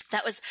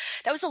that was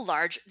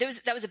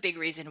a big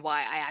reason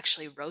why I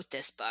actually wrote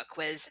this book,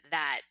 was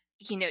that,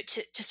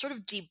 to sort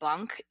of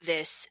debunk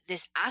this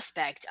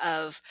aspect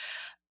of,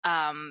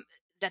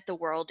 that the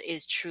world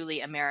is truly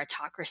a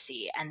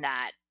meritocracy, and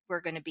that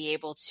we're going to be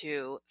able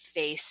to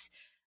face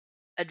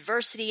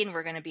adversity and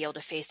we're going to be able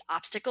to face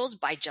obstacles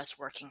by just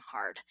working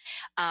hard.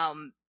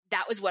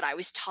 That was what I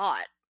was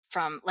taught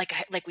from, like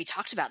we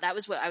talked about, that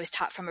was what I was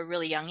taught from a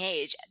really young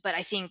age. But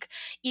I think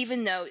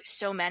even though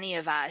so many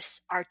of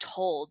us are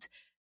told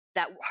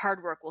that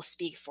hard work will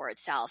speak for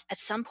itself, at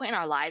some point in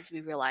our lives,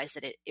 we realize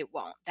that it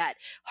won't, that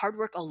hard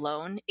work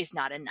alone is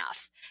not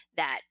enough,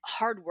 that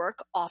hard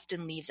work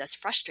often leaves us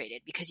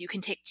frustrated, because you can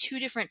take two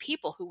different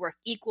people who work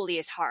equally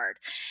as hard,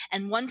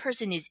 and one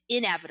person is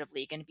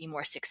inevitably going to be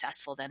more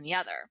successful than the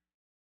other.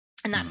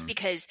 And that's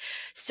because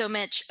so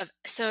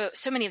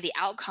many of the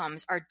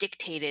outcomes are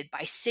dictated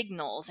by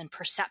signals and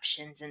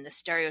perceptions and the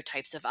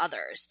stereotypes of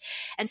others.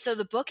 And so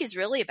the book is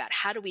really about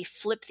how do we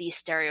flip these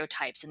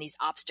stereotypes and these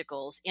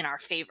obstacles in our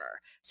favor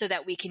so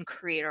that we can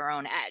create our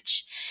own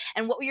edge.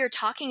 And what we are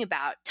talking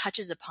about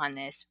touches upon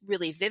this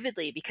really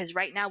vividly, because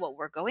right now what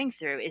we're going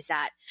through is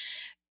that,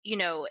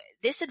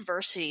 this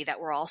adversity that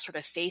we're all sort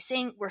of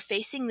facing, we're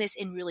facing this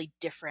in really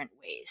different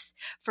ways.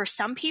 For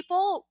some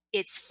people,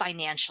 it's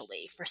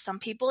financially. For some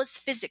people, it's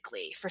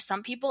physically. For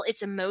some people,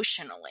 it's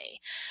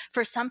emotionally.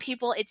 For some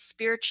people, it's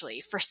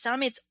spiritually. For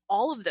some, it's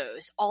all of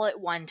those all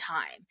at one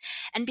time.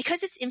 And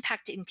because it's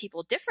impacting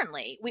people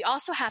differently, we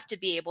also have to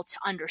be able to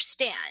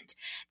understand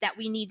that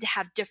we need to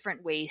have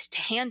different ways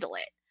to handle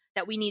it,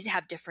 that we need to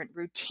have different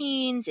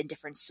routines and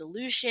different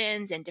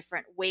solutions and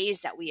different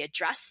ways that we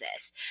address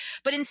this.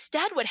 But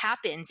instead, what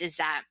happens is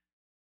that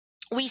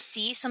we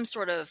see some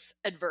sort of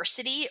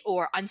adversity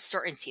or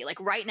uncertainty. Like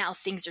right now,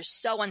 things are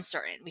so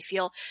uncertain. We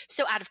feel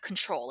so out of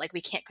control, like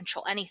we can't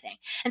control anything.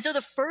 And so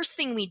the first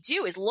thing we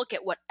do is look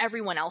at what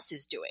everyone else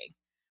is doing,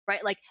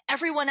 right? Like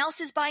everyone else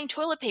is buying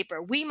toilet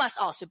paper. We must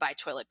also buy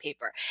toilet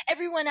paper.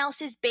 Everyone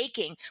else is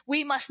baking.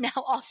 We must now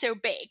also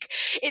bake.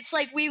 It's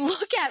like we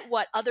look at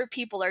what other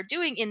people are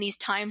doing in these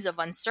times of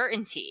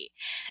uncertainty.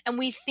 And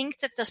we think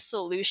that the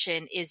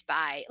solution is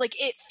by, like,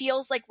 it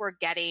feels like we're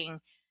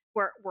getting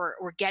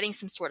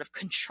some sort of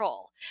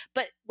control.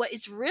 But what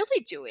it's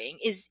really doing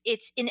is,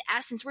 it's in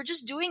essence, we're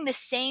just doing the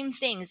same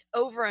things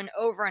over and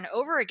over and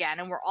over again.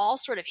 And we're all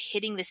sort of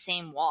hitting the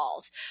same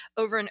walls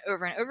over and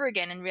over and over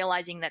again and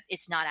realizing that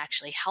it's not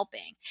actually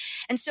helping.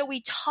 And so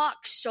we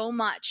talk so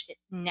much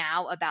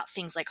now about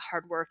things like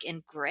hard work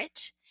and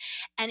grit.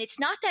 And it's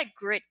not that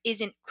grit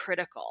isn't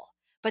critical,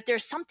 but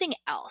there's something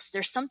else.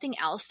 There's something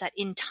else that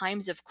in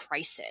times of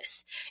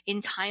crisis,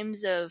 in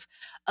times of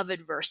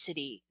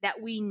adversity,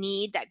 that we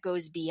need, that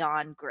goes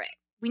beyond grit.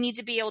 We need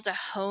to be able to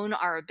hone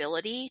our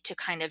ability to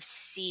kind of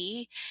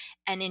see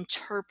and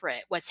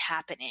interpret what's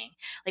happening.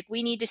 Like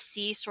we need to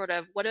see sort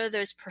of what are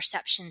those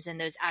perceptions and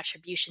those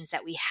attributions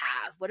that we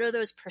have? What are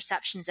those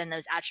perceptions and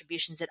those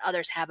attributions that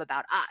others have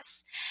about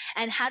us?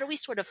 And how do we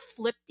sort of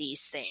flip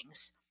these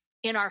things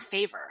in our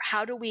favor?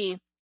 How do we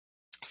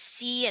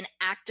see and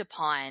act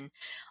upon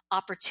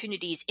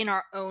opportunities in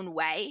our own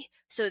way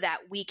so that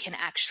we can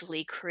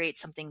actually create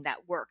something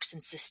that works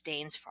and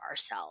sustains for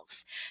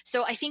ourselves?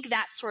 So I think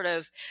that's sort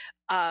of,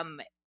 that's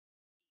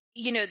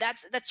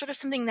sort of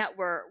something that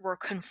we're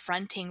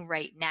confronting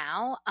right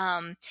now.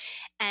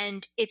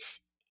 And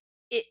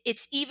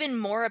it's even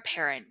more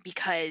apparent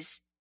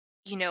because,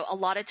 a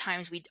lot of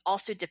times we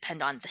also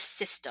depend on the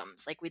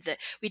systems, like we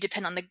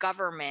depend on the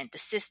government, the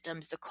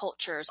systems, the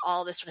cultures,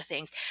 all this sort of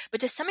things.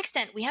 But to some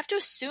extent, we have to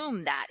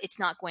assume that it's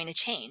not going to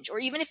change, or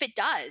even if it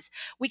does,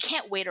 we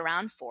can't wait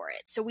around for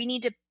it. So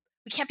we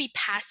can't be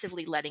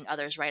passively letting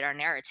others write our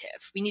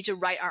narrative. We need to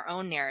write our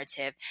own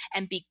narrative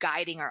and be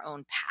guiding our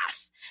own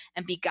path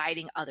and be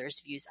guiding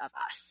others' views of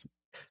us.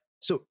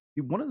 So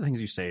one of the things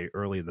you say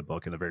early in the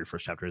book, in the very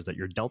first chapter, is that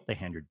you're dealt the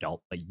hand you're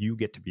dealt, but you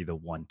get to be the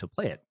one to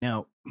play it.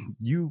 Now,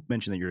 you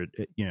mentioned that you're,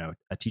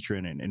 a teacher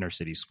in an inner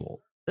city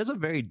school. That's a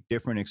very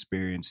different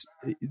experience.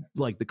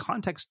 Like the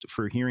context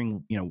for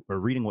hearing, or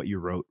reading what you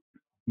wrote,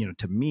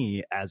 to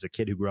me as a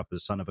kid who grew up as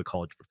the son of a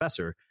college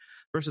professor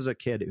versus a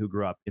kid who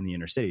grew up in the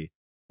inner city,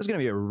 there's going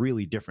to be a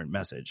really different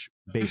message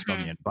based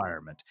on the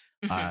environment.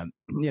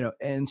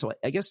 And so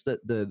I guess that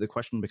the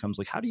question becomes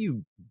like, how do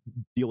you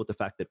deal with the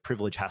fact that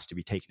privilege has to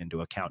be taken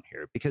into account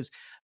here? Because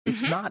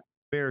it's not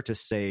fair to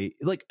say,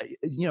 like,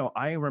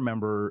 I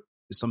remember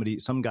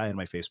some guy in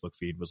my Facebook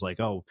feed was like,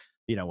 oh,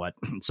 you know what,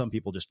 some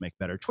people just make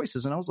better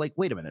choices. And I was like,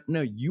 wait a minute.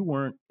 No, you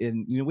weren't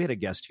in, we had a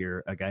guest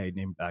here, a guy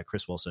named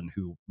Chris Wilson,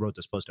 who wrote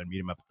this post on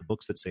Meet 'em Up, the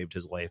books that saved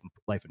his life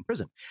in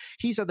prison.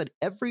 He said that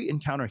every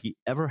encounter he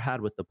ever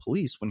had with the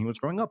police when he was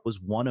growing up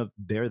was one of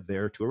they're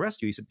there to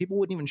arrest you. He said people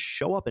wouldn't even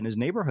show up in his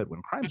neighborhood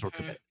when crimes were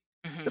committed.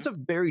 That's a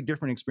very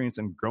different experience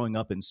than growing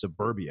up in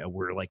suburbia,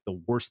 where like the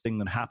worst thing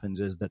that happens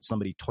is that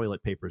somebody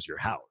toilet papers your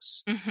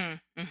house.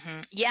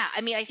 Yeah,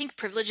 I mean, I think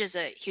privilege is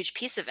a huge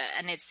piece of it,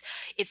 and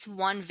it's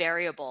one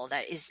variable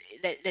that is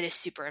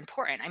super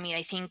important. I mean,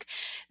 I think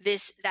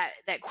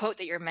that quote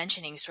that you're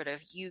mentioning, sort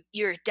of,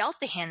 you're dealt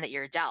the hand that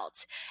you're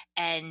dealt,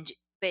 and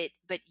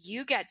but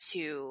you get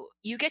to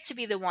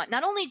be the one.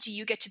 Not only do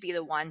you get to be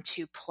the one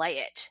to play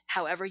it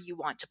however you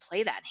want to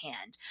play that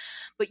hand,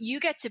 but you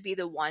get to be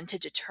the one to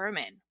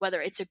determine whether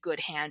it's a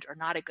good hand or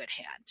not a good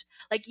hand.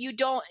 Like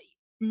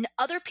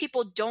other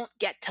people don't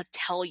get to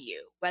tell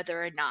you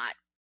whether or not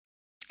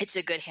it's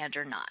a good hand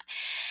or not.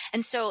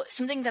 And so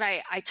something that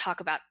I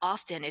talk about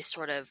often is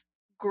sort of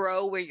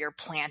grow where you're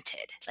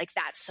planted. Like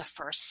that's the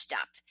first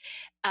step.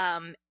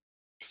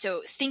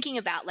 So thinking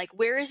about like,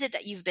 where is it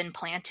that you've been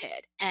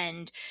planted?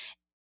 And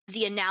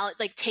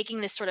like taking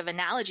this sort of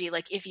analogy,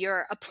 like if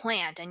you're a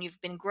plant and you've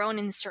been grown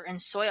in certain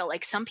soil,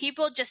 like some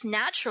people just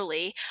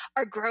naturally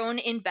are grown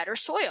in better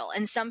soil,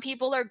 and some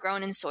people are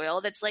grown in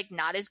soil that's like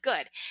not as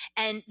good.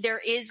 And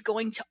there is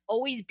going to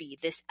always be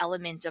this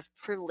element of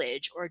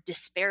privilege or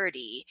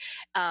disparity,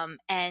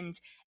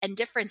 and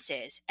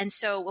differences. And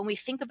so when we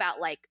think about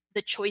like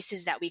the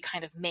choices that we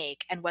kind of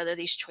make and whether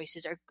these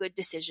choices are good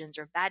decisions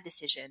or bad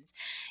decisions,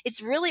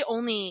 it's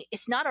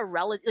not a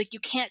relative, like you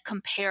can't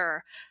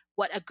compare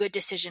what a good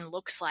decision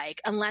looks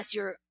like unless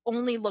you're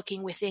only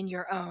looking within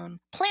your own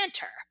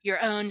planter, your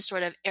own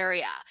sort of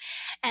area.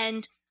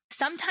 And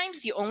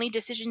sometimes the only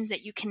decisions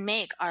that you can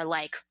make are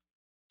like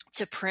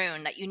to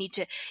prune, that you need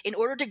to, in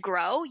order to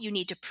grow, you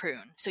need to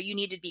prune. So you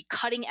need to be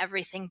cutting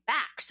everything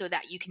back so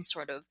that you can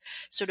sort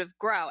of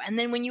grow. And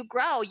then when you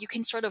grow, you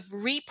can sort of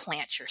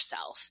replant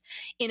yourself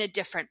in a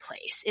different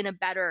place, in a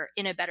better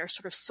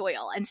sort of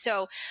soil. And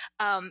so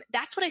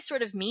that's what I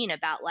sort of mean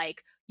about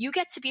like, you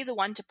get to be the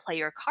one to play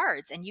your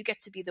cards, and you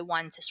get to be the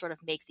one to sort of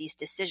make these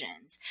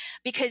decisions,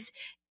 because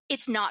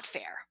it's not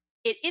fair.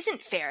 it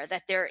isn't fair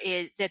that there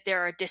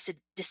are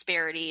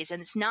disparities,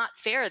 and it's not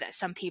fair that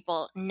some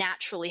people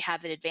naturally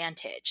have an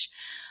advantage.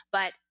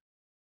 But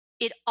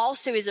it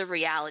also is a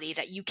reality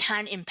that you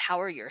can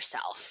empower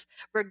yourself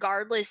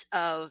regardless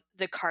of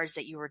the cards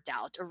that you were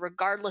dealt or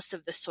regardless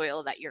of the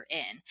soil that you're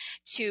in,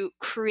 to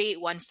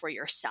create one for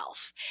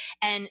yourself.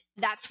 And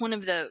that's one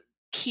of the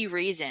key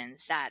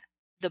reasons that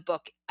the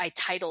book, I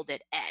titled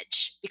it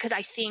Edge, because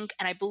I think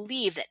and I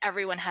believe that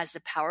everyone has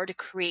the power to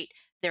create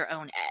their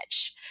own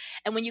edge.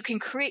 And when you can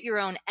create your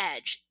own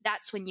edge,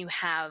 that's when you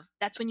have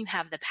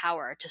the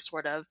power to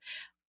sort of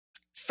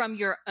from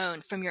your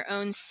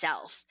own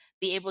self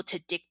be able to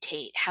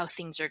dictate how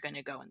things are going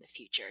to go in the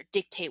future,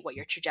 dictate what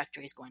your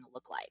trajectory is going to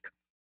look like.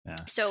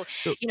 Yeah. So,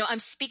 I'm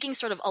speaking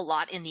sort of a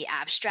lot in the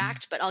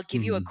abstract, but I'll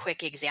give you a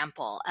quick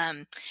example.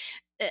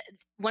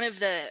 One of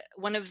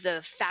the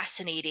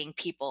fascinating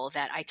people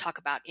that I talk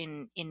about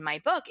in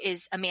my book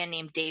is a man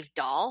named Dave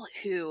Dahl,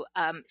 who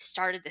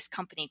started this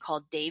company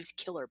called Dave's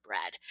Killer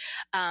Bread.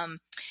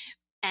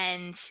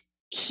 And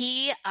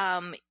he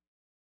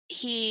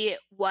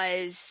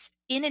was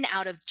in and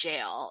out of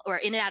jail or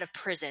in and out of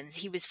prisons.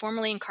 He was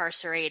formerly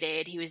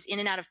incarcerated. He was in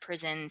and out of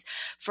prisons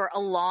for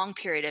a long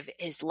period of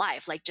his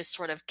life, like just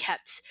sort of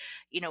kept,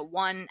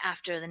 one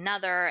after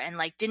another, and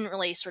like didn't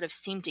really sort of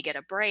seem to get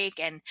a break.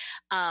 And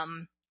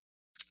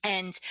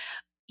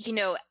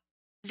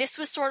this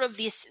was sort of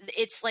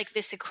it's like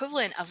this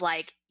equivalent of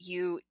like,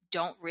 you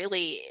don't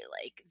really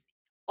like,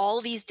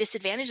 all these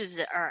disadvantages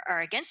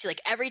are against you.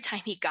 Like every time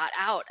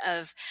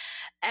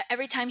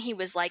he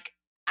was like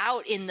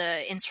out in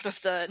sort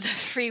of the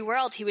free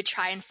world, he would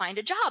try and find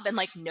a job, and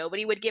like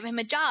nobody would give him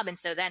a job. And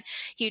so then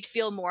he'd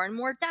feel more and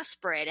more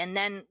desperate, and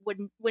then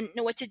wouldn't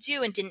know what to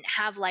do, and didn't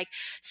have like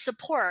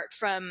support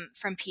from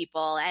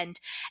people. And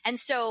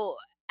so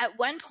at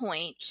one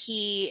point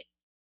he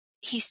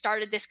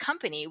started this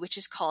company, which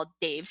is called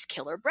Dave's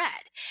Killer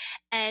Bread.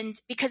 And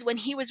because when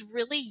he was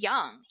really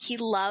young, he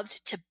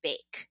loved to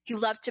bake. He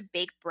loved to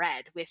bake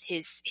bread with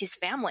his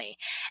family.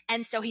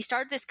 And so he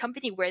started this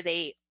company where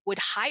they would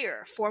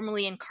hire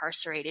formerly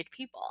incarcerated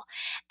people.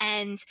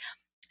 And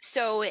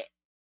so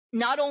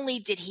not only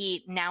did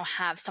he now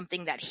have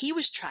something that he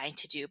was trying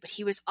to do, but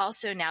he was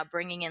also now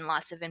bringing in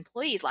lots of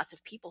employees, lots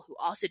of people who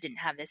also didn't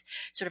have this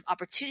sort of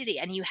opportunity.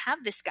 And you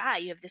have this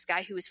guy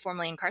who was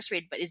formerly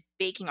incarcerated, but is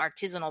baking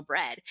artisanal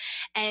bread.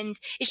 And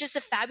it's just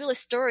a fabulous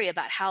story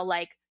about how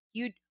like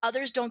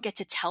others don't get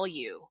to tell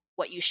you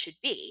what you should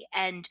be.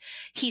 And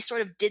he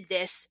sort of did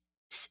this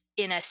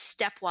in a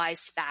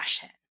stepwise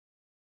fashion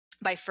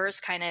by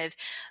first kind of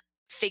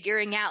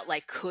figuring out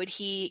like, could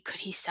he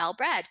sell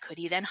bread? Could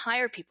he then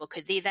hire people?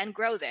 Could they then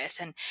grow this?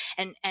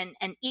 And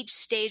each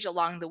stage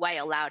along the way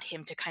allowed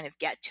him to kind of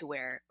get to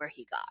where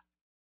he got.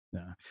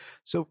 Yeah.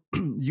 So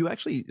you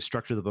actually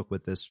structure the book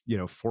with this,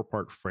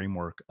 4-part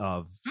framework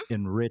of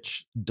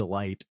enrich,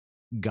 delight,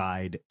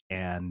 guide,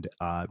 and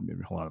an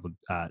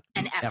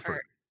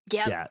effort.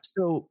 Yep. Yeah.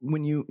 So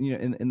when you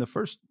in the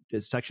first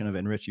section of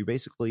enrich, you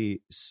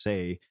basically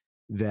say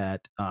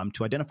that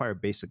to identify our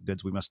basic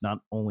goods, we must not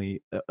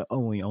only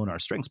own our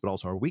strengths, but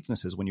also our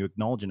weaknesses. When you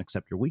acknowledge and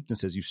accept your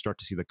weaknesses, you start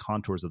to see the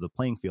contours of the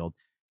playing field.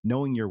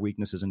 Knowing your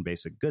weaknesses and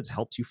basic goods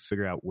helps you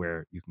figure out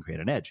where you can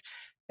create an edge.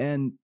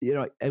 And,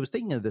 I was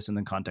thinking of this in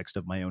the context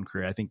of my own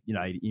career. I think,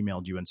 I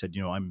emailed you and said,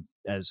 I'm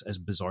as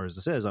bizarre as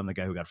this is, I'm the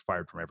guy who got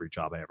fired from every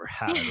job I ever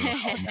had. I don't know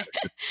how I managed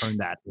to turn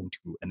that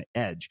into an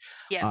edge.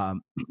 Yeah.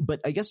 But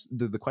I guess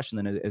the question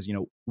then is,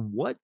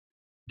 what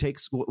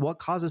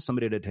causes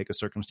somebody to take a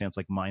circumstance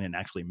like mine and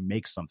actually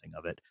make something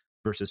of it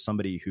versus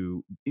somebody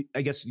who,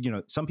 I guess,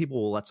 some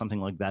people will let something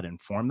like that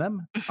inform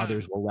them. Mm-hmm.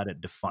 Others will let it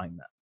define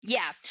them.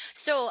 Yeah.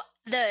 So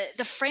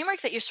the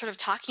framework that you're sort of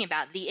talking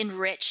about, the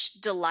enrich,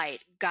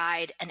 delight,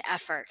 guide, and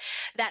effort,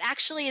 that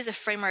actually is a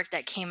framework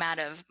that came out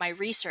of my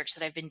research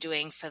that I've been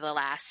doing for the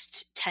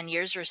last 10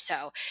 years or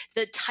so.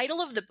 The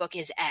title of the book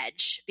is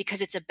Edge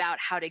because it's about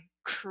how to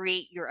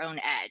create your own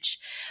edge.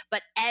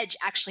 But edge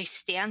actually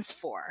stands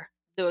for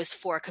those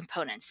 4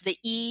 components, the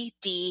E,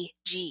 D,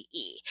 G,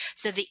 E.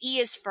 So the E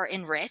is for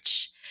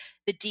enrich,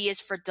 the D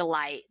is for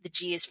delight, the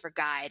G is for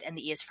guide, and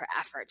the E is for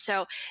effort.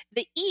 So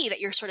the E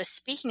that you're sort of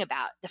speaking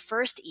about, the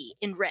first E,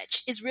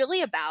 enrich, is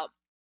really about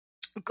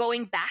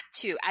going back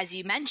to, as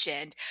you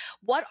mentioned,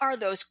 what are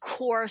those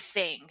core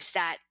things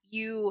that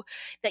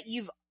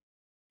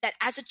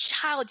as a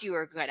child you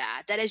were good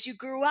at, that as you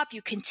grew up,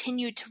 you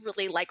continued to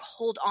really like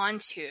hold on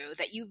to,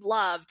 that you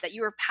loved, that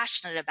you were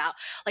passionate about.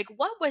 Like,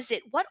 what was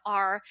it? What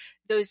are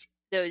those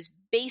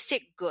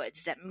basic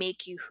goods that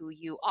make you who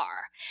you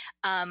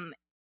are?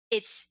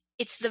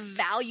 It's the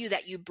value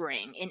that you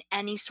bring in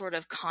any sort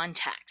of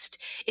context.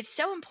 It's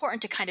so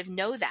important to kind of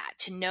know that,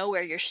 to know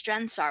where your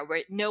strengths are,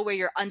 know where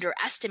your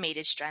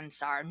underestimated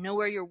strengths are, know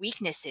where your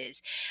weakness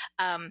is,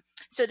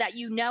 so that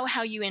you know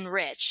how you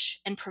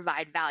enrich and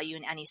provide value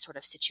in any sort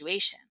of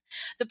situation.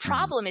 The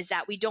problem is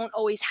that we don't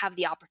always have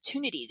the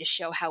opportunity to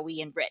show how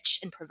we enrich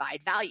and provide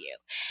value.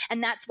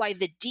 And that's why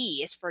the D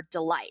is for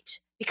delight,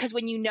 Because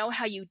when you know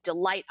how you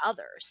delight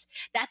others,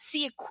 that's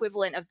the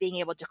equivalent of being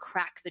able to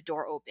crack the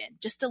door open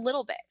just a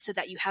little bit so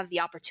that you have the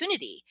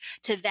opportunity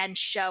to then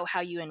show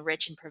how you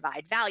enrich and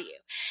provide value.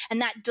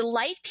 And that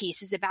delight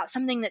piece is about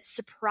something that's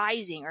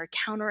surprising or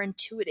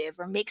counterintuitive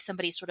or makes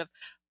somebody sort of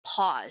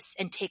pause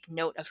and take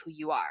note of who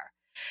you are.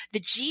 The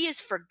G is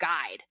for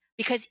guide,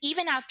 because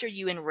even after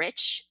you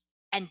enrich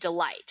and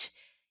delight,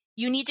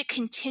 you need to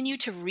continue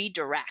to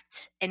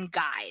redirect and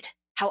guide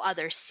how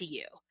others see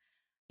you.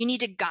 You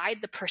need to guide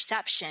the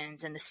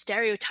perceptions and the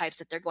stereotypes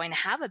that they're going to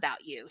have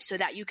about you so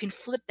that you can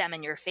flip them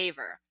in your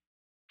favor.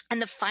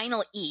 And the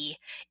final E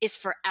is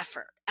for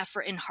effort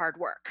and hard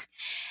work.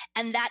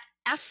 And that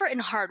effort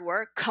and hard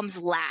work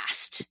comes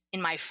last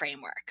in my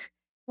framework.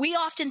 We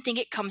often think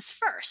it comes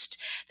first,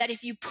 that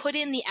if you put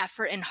in the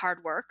effort and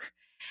hard work,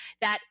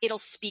 that it'll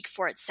speak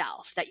for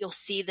itself, that you'll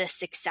see the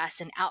success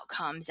and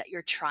outcomes that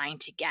you're trying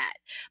to get.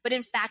 But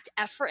in fact,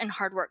 effort and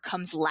hard work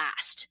comes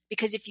last,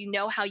 because if you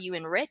know how you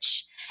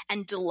enrich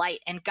and delight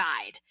and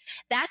guide,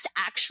 that's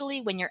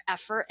actually when your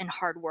effort and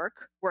hard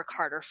work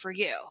harder for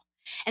you.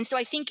 And so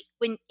I think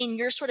when in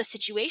your sort of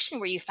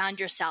situation where you found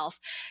yourself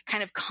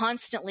kind of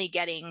constantly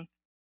getting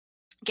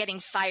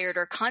fired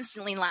or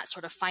constantly not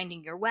sort of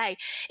finding your way,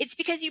 it's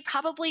because you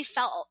probably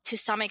felt to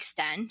some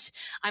extent,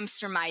 I'm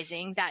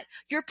surmising, that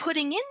you're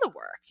putting in the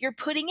work, you're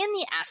putting in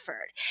the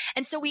effort.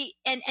 And so we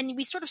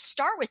sort of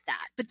start with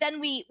that. But then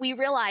we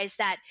realize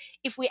that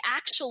if we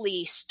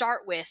actually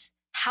start with,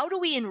 how do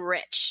we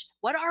enrich?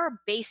 What are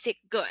our basic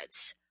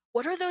goods?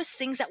 What are those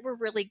things that we're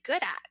really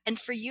good at? And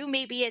for you,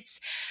 maybe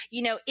it's,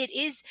 it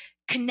is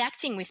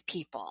connecting with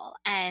people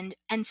and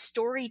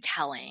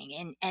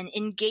storytelling and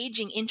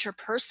engaging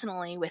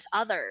interpersonally with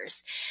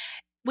others.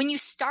 When you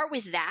start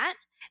with that,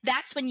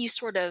 that's when you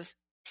sort of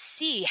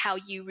see how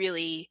you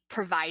really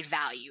provide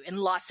value in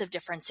lots of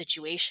different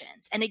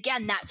situations. And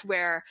again, that's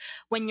where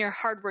when your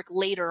hard work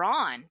later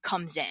on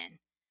comes in,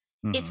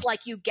 it's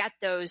like you get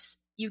those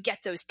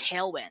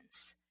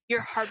tailwinds.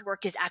 Your hard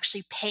work is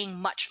actually paying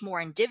much more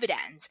in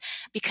dividends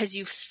because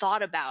you've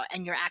thought about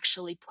and you're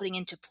actually putting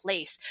into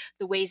place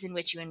the ways in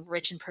which you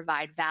enrich and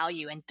provide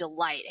value and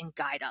delight and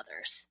guide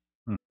others.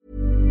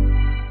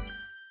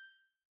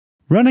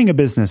 Running a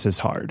business is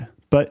hard,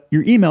 but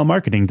your email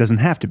marketing doesn't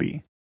have to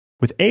be.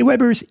 With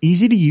Aweber's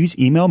easy-to-use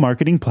email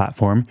marketing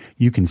platform,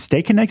 you can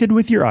stay connected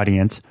with your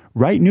audience,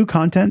 write new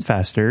content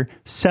faster,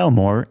 sell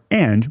more,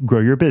 and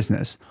grow your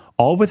business,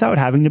 all without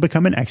having to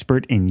become an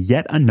expert in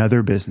yet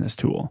another business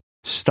tool.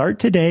 Start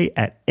today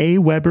at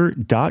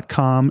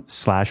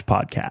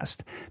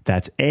aweber.com/podcast.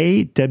 That's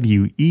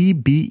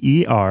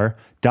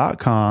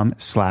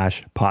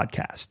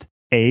AWEBER.com/podcast.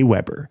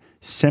 Aweber,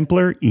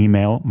 simpler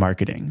email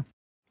marketing.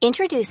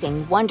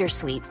 Introducing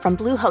Wondersuite from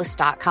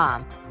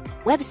Bluehost.com.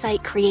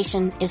 Website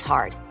creation is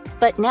hard,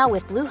 but now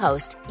with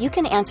Bluehost, you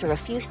can answer a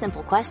few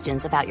simple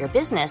questions about your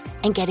business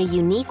and get a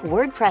unique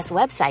WordPress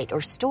website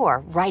or store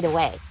right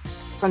away.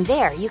 From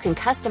there, you can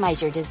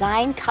customize your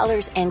design,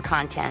 colors, and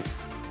content.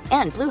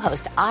 And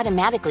Bluehost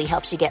automatically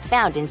helps you get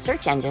found in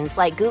search engines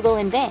like Google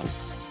and Bing.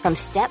 From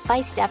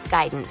step-by-step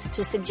guidance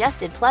to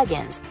suggested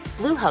plugins,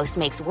 Bluehost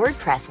makes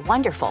WordPress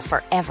wonderful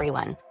for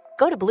everyone.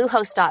 Go to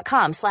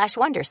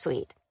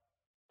bluehost.com/wondersuite.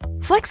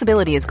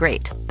 Flexibility is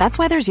great. That's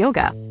why there's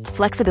yoga.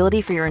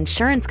 Flexibility for your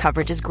insurance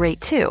coverage is great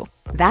too.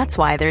 That's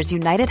why there's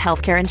United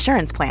Healthcare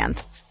Insurance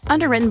Plans.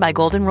 Underwritten by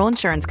Golden Rule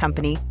Insurance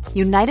Company,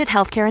 United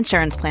Healthcare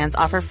Insurance Plans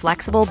offer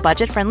flexible,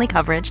 budget-friendly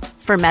coverage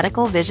for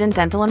medical, vision,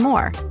 dental, and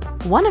more.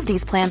 One of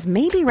these plans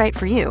may be right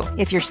for you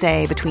if you're,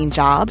 say, between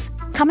jobs,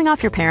 coming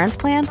off your parents'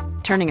 plan,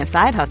 turning a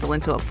side hustle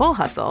into a full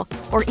hustle,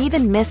 or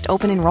even missed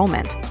open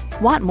enrollment.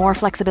 Want more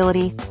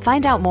flexibility?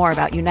 Find out more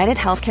about United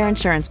Healthcare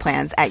Insurance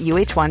Plans at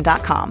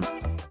uh1.com.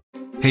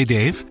 Hey,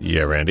 Dave.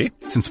 Yeah, Randy.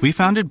 Since we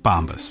founded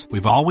Bombas,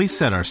 we've always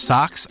said our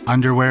socks,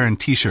 underwear, and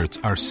T-shirts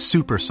are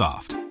super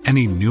soft.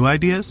 Any new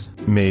ideas?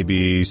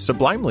 Maybe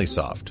sublimely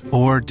soft.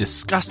 Or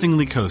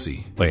disgustingly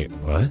cozy. Wait,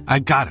 what? I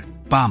got it.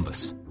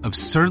 Bombas.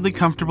 Absurdly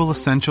comfortable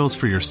essentials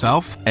for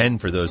yourself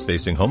And for those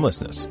facing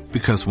homelessness.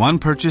 Because one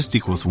purchased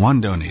equals one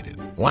donated.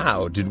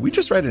 Wow, did we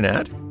just write an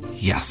ad?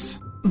 Yes.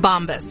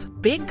 Bombas.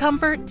 Big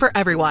comfort for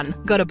everyone.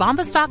 Go to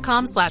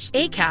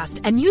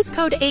bombas.com/ACAST and use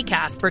code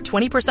ACAST for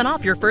 20%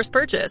 off your first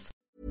purchase.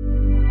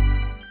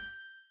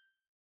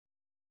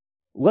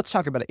 Let's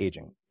talk about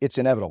aging. It's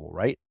inevitable,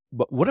 right?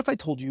 But what if I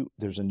told you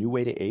there's a new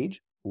way to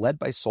age, led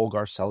by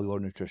Solgar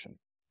Cellular Nutrition?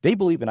 They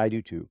believe, and I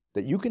do too,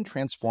 that you can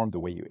transform the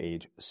way you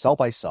age cell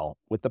by cell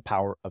with the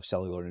power of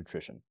cellular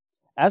nutrition.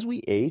 As we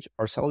age,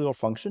 our cellular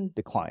function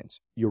declines.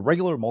 Your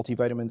regular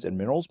multivitamins and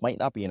minerals might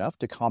not be enough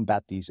to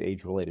combat these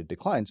age-related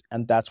declines,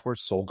 and that's where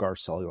Solgar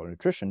Cellular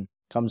Nutrition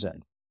comes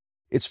in.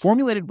 It's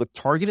formulated with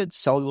targeted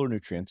cellular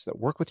nutrients that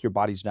work with your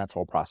body's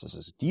natural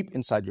processes deep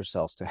inside your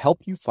cells to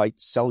help you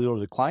fight cellular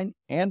decline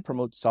and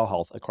promote cell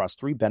health across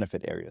 3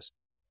 benefit areas.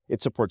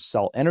 It supports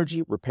cell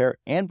energy, repair,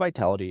 and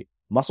vitality,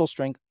 muscle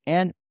strength,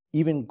 and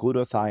even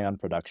glutathione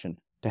production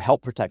to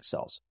help protect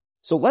cells.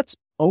 So let's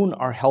own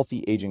our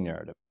healthy aging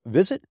narrative.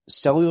 Visit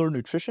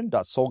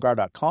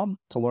cellularnutrition.solgar.com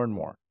to learn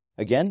more.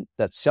 Again,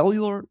 that's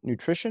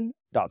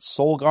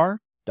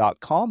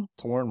cellularnutrition.solgar.com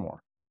to learn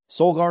more.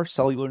 Solgar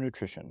Cellular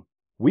Nutrition.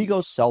 We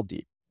go cell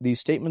deep. These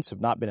statements have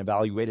not been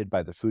evaluated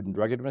by the Food and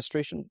Drug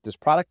Administration. This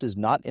product is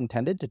not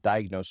intended to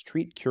diagnose,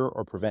 treat, cure,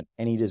 or prevent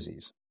any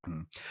disease.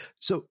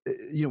 So,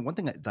 one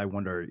thing that I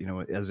wonder,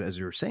 as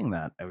you were saying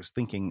that, I was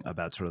thinking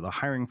about sort of the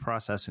hiring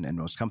process and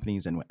most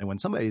companies. And when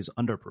somebody's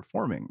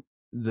underperforming,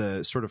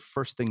 the sort of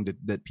first thing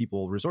that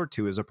people resort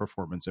to is a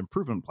performance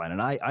improvement plan.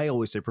 And I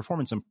always say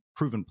performance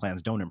improvement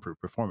plans don't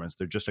improve performance.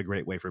 They're just a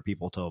great way for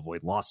people to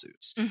avoid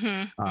lawsuits.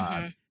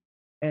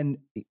 And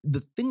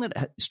the thing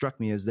that struck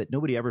me is that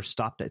nobody ever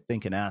stopped to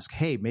think and ask,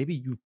 hey, maybe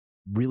you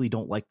really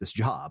don't like this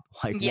job.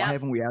 Like, why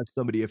haven't we asked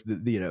somebody if,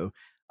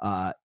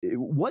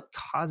 what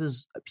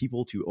causes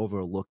people to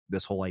overlook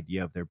this whole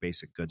idea of their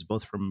basic goods,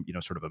 both from,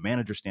 sort of a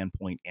manager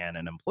standpoint and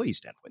an employee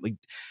standpoint? Like,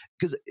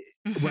 because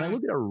when I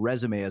look at a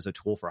resume as a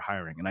tool for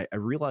hiring, and I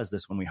realized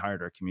this when we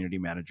hired our community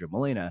manager,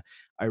 Milena,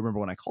 I remember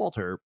when I called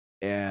her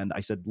and I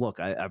said, look,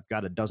 I've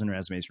got a dozen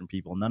resumes from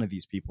people. None of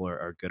these people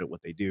are good at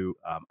what they do.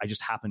 I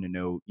just happen to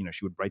know,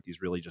 she would write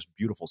these really just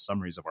beautiful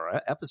summaries of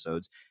our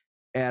episodes.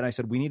 And I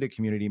said, we need a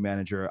community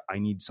manager. I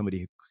need somebody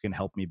who can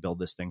help me build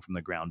this thing from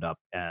the ground up.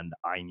 And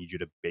I need you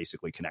to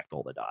basically connect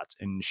all the dots.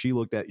 And she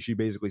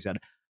basically said,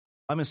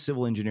 I'm a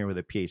civil engineer with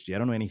a PhD. I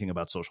don't know anything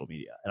about social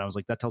media. And I was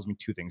like, that tells me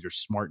two things. You're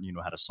smart and you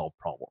know how to solve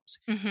problems.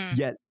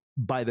 Yet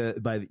but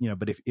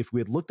if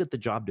we had looked at the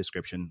job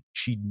description,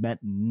 she met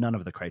none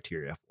of the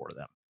criteria for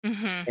them.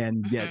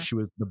 And yet she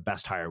was the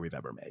best hire we've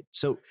ever made.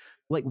 So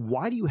like,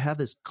 why do you have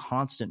this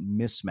constant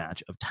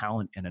mismatch of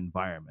talent and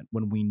environment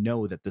when we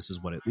know that this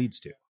is what it leads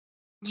to?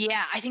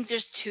 Yeah, I think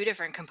there's two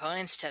different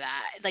components to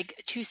that,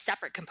 like two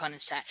separate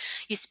components to that.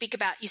 You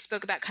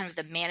spoke about kind of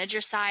the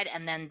manager side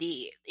and then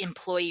the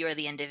employee or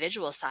the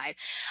individual side.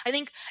 I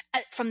think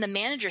from the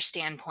manager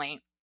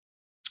standpoint,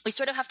 we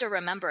sort of have to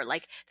remember,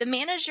 like, the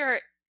manager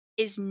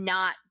is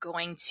not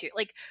going to,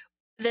 like,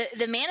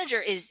 the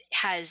manager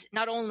has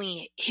not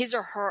only his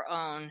or her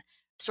own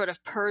sort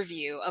of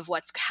purview of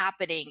what's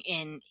happening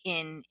in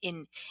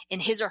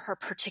his or her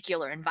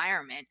particular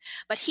environment,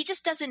 but he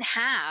just doesn't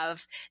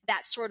have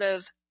that sort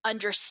of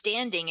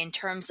understanding in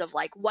terms of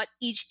like what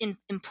each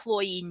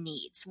employee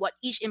needs, what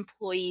each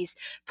employee's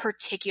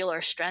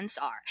particular strengths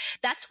are.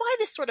 That's why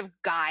this sort of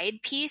guide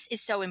piece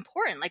is so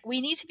important. Like,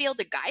 we need to be able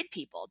to guide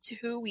people to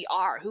who we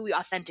are, who we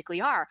authentically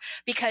are,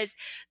 because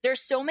there's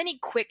so many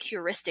quick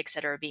heuristics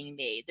that are being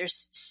made.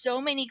 There's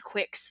so many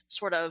quick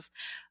sort of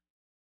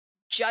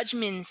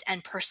judgments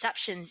and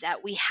perceptions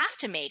that we have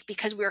to make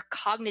because we're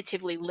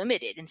cognitively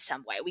limited in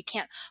some way. We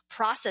can't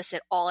process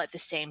it all at the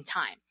same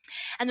time.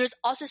 And there's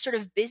also sort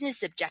of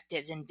business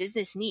objectives and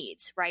business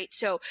needs, right?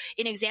 So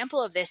an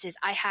example of this is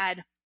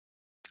at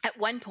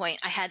one point,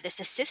 I had this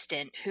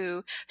assistant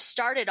who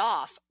started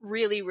off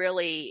really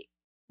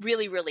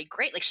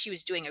great. Like, she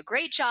was doing a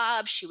great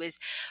job. She was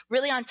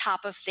really on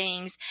top of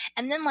things.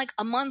 And then like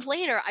a month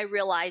later, I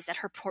realized that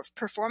her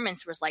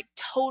performance was like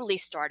totally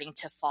starting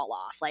to fall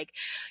off. Like,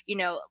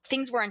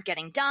 things weren't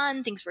getting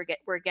done. Things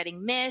were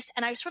getting missed.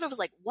 And I sort of was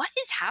like, what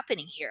is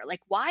happening here? Like,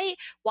 why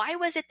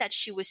was it that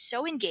she was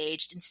so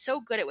engaged and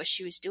so good at what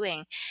she was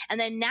doing? And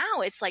then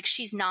now it's like,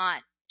 she's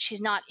not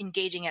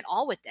engaging at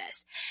all with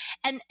this.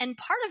 And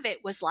part of it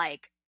was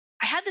like,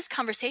 I had this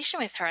conversation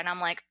with her and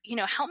I'm like,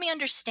 help me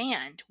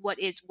understand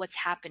what's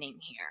happening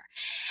here.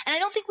 And I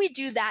don't think we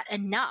do that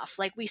enough.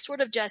 Like, we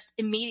sort of just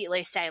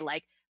immediately say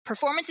like,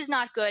 performance is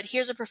not good.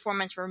 Here's a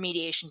performance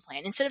remediation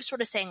plan. Instead of sort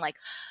of saying like,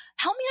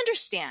 help me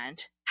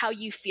understand how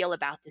you feel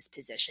about this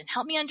position.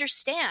 Help me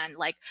understand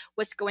like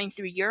what's going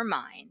through your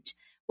mind.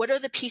 What are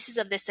the pieces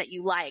of this that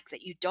you like,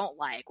 that you don't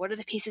like? What are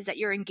the pieces that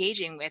you're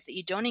engaging with that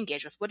you don't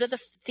engage with? What are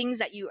the things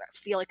that you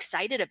feel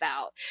excited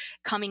about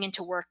coming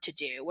into work to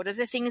do? What are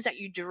the things that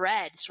you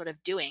dread sort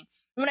of doing?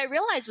 And what I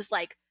realized was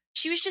like,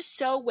 she was just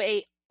so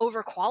way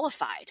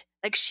overqualified.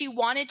 Like, she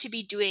wanted to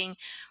be doing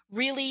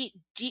really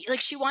deep,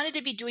 like she wanted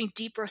to be doing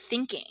deeper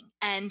thinking.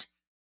 And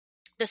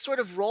the sort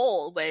of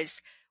role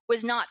was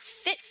not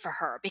fit for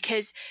her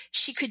because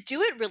she could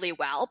do it really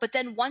well. But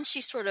then once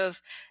she sort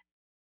of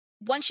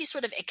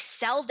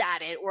excelled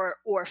at it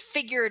or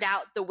figured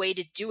out the way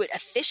to do it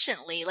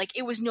efficiently, like,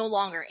 it was no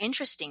longer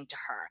interesting to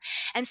her.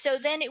 And so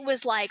then it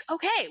was like,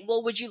 okay,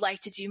 well, would you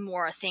like to do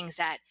more things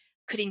that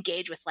could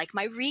engage with like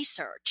my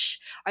research?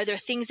 Are there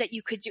things that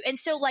you could do? And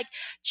so like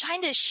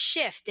trying to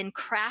shift and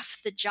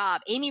craft the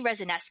job. Amy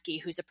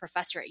Rezaneski, who's a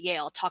professor at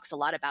Yale, talks a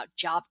lot about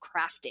job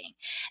crafting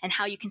and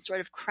how you can sort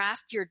of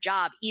craft your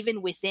job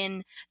even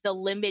within the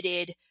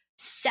limited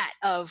set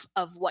of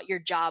what your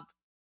job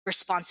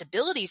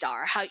responsibilities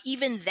are, how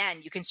even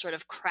then you can sort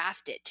of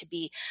craft it to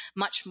be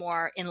much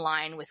more in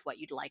line with what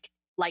you'd like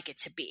it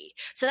to be.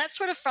 So that's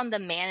sort of from the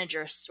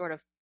manager's sort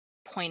of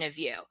point of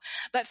view.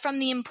 But from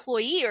the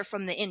employee or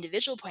from the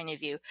individual point of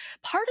view,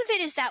 part of it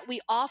is that we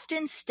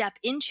often step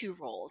into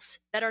roles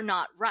that are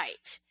not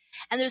right.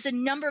 And there's a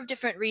number of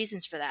different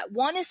reasons for that.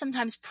 One is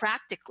sometimes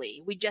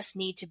practically, we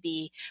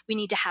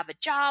need to have a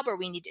job, or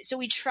so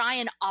we try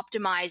and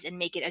optimize and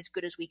make it as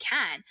good as we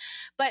can.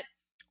 But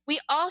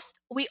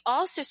we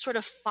also sort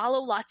of follow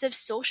lots of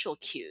social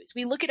cues.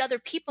 We look at other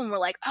people and we're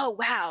like, oh,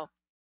 wow,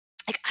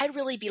 like I'd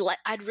really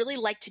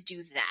like to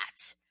do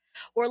that.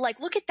 Or like,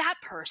 look at that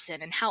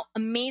person and how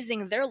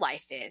amazing their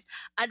life is.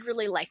 I'd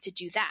really like to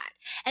do that.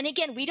 And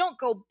again, we don't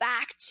go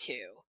back to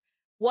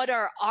what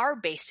are our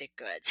basic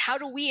goods? How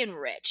do we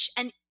enrich?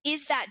 And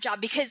is that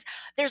job? Because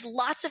there's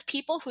lots of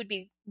people who'd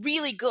be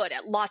really good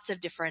at lots of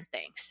different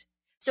things.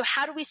 So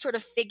how do we sort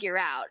of figure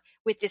out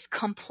with this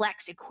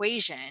complex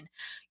equation,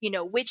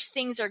 which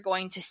things are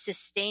going to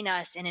sustain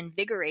us and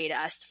invigorate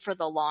us for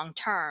the long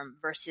term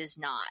versus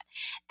not?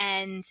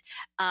 And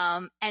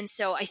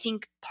so I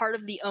think part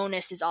of the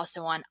onus is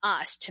also on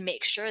us to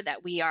make sure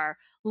that we are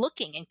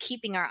looking and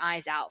keeping our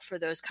eyes out for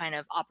those kind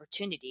of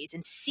opportunities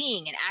and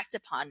seeing and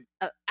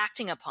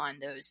acting upon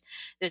those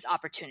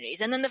opportunities.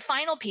 And then the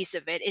final piece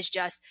of it is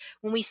just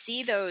when we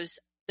see those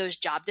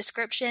job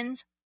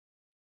descriptions,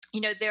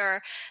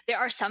 there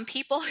are some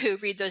people who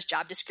read those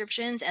job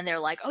descriptions and they're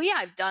like, oh yeah,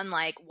 I've done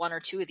like one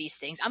or two of these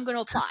things. I'm going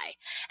to apply.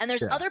 And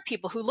there's other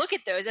people who look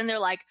at those and they're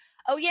like,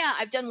 oh yeah,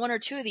 I've done one or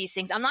two of these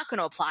things. I'm not going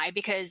to apply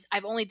because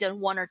I've only done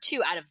one or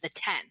two out of the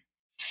 10.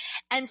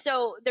 And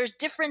so there's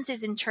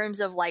differences in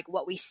terms of like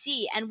what we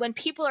see. And when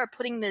people are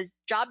putting the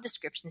job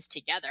descriptions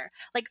together,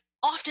 like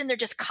often they're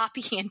just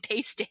copying and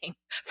pasting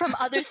from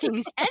other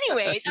things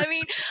anyways. I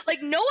mean, like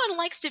no one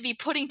likes to be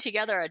putting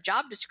together a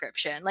job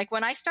description. Like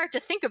when I start to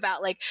think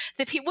about like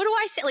the people, what do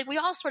I say? Like we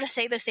all sort of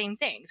say the same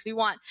things. We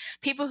want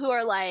people who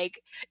are like,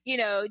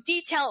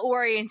 detail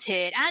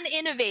oriented and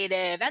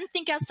innovative and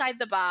think outside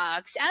the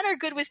box and are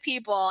good with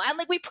people. And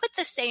like we put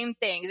the same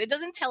things. It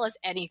doesn't tell us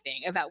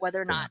anything about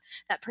whether or not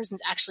that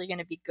person's actually going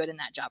to be good in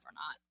that job or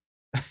not.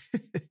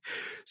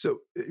 So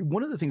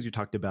one of the things you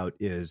talked about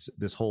is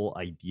this whole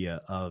idea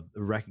of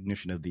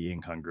recognition of the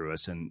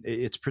incongruous. And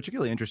it's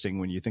particularly interesting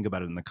when you think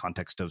about it in the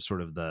context of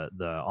sort of the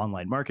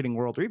online marketing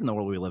world, or even the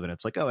world we live in.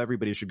 It's like, oh,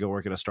 everybody should go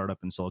work at a startup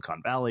in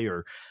Silicon Valley,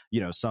 or,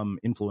 some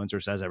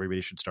influencer says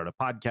everybody should start a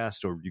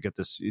podcast, or you get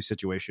this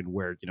situation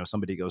where,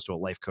 somebody goes to a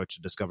life coach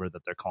to discover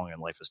that their calling in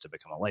life is to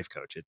become a life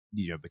coach. It,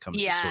 becomes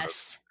this sort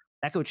of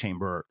echo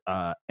chamber.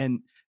 And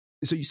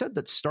so you said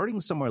that starting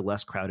somewhere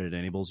less crowded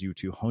enables you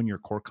to hone your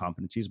core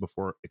competencies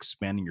before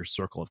expanding your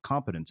circle of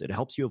competence. It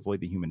helps you avoid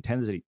the human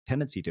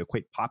tendency to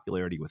equate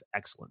popularity with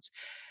excellence.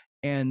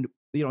 And,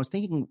 I was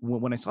thinking,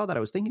 when I saw that, I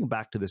was thinking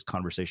back to this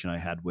conversation I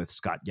had with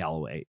Scott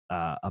Galloway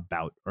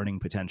about earning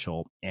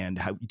potential, and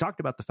how you talked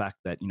about the fact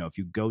that, if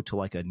you go to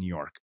like a New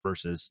York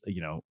versus,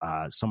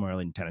 somewhere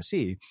in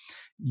Tennessee,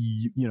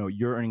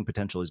 your earning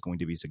potential is going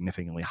to be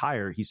significantly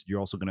higher. He said, you're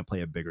also going to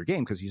play a bigger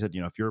game, because he said,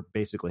 if you're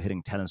basically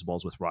hitting tennis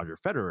balls with Roger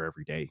Federer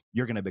every day,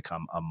 you're going to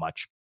become a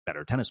much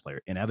better tennis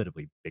player,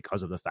 inevitably,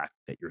 because of the fact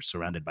that you're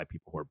surrounded by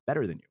people who are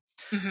better than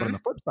you. Mm-hmm. But on the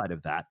flip side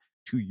of that,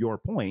 to your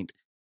point,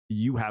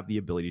 you have the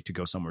ability to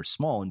go somewhere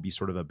small and be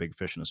sort of a big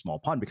fish in a small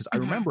pond. Because I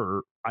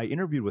remember I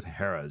interviewed with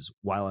Harrah's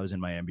while I was in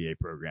my MBA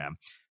program.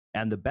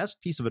 And the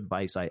best piece of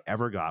advice I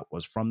ever got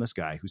was from this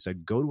guy who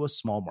said, go to a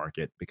small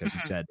market, because he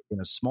said, in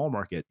a small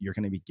market, you're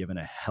going to be given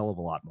a hell of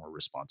a lot more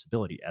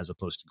responsibility as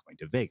opposed to going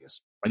to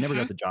Vegas. I never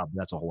got the job.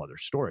 That's a whole other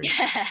story.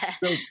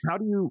 So how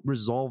do you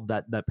resolve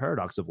that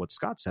paradox of what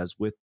Scott says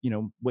with,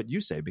 what you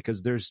say?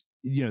 Because there's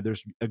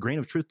a grain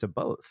of truth to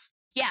both.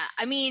 Yeah,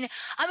 I mean,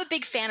 I'm a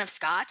big fan of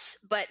Scott's,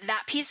 but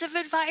that piece of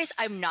advice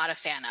I'm not a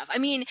fan of. I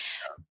mean,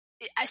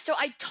 so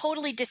I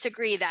totally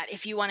disagree that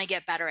if you want to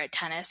get better at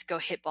tennis, go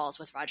hit balls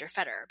with Roger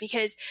Federer.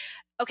 Because,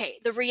 okay,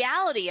 the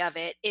reality of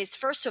it is,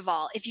 first of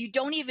all, if you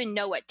don't even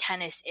know what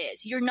tennis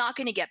is, you're not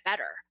going to get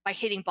better by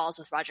hitting balls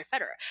with Roger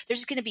Federer. They're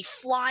just going to be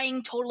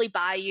flying totally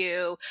by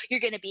you.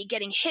 You're going to be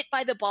getting hit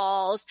by the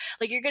balls.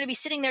 Like you're going to be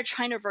sitting there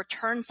trying to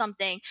return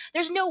something.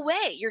 There's no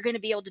way you're going to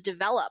be able to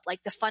develop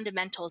like the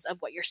fundamentals of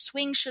what your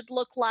swing should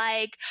look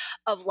like,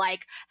 of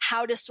like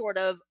how to sort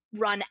of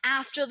run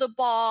after the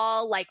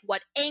ball, like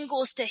what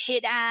angles to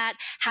hit at,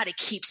 how to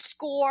keep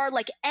score,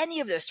 like any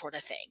of those sort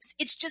of things.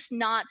 It's just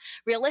not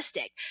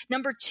realistic.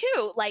 Number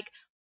two, like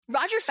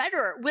Roger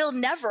Federer will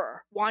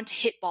never want to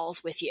hit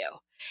balls with you.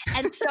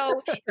 And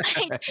so,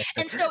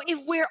 if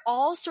we're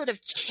all sort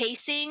of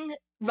chasing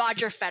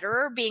Roger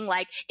Federer, being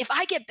like, if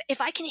I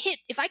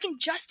can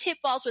just hit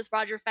balls with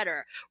Roger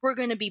Federer,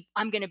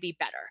 I'm going to be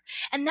better.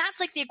 And that's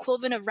like the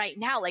equivalent of right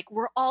now. Like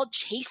we're all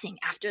chasing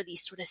after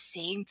these sort of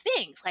same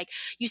things. Like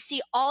you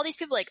see all these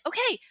people like,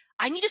 okay,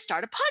 I need to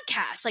start a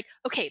podcast. Like,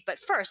 okay, but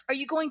first, are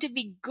you going to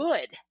be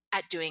good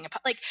at doing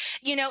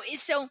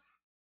so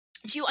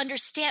do you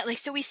understand? Like,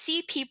 so we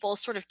see people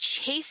sort of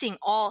chasing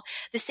all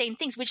the same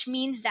things, which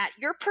means that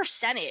your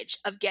percentage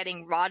of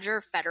getting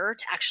Roger Federer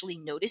to actually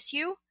notice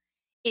you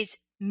is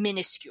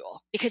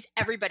minuscule because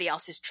everybody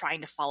else is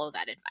trying to follow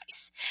that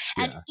advice.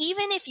 Yeah. And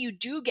even if you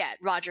do get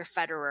Roger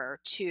Federer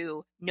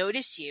to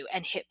notice you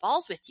and hit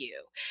balls with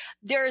you,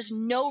 there's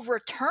no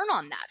return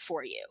on that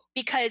for you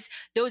because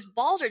those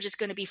balls are just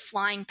going to be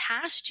flying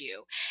past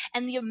you.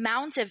 And the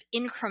amount of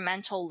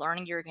incremental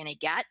learning you're going to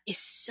get is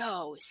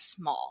so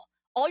small.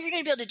 All you're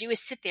going to be able to do is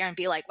sit there and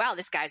be like, wow,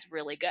 this guy's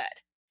really good.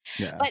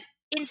 Yeah. But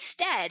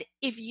instead,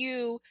 if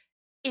you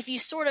if you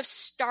sort of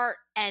start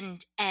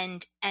and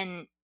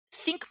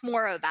think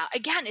more about,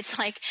 again, it's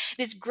like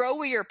this grow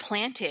where you're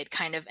planted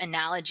kind of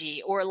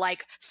analogy, or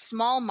like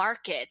small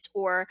markets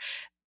or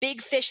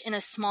big fish in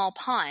a small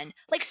pond.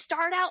 Like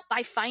start out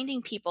by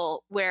finding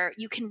people where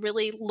you can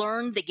really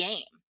learn the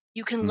game.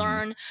 You can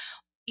learn,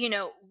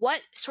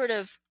 what sort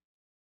of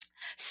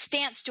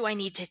stance do I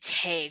need to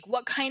take?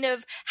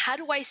 How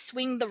do I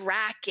swing the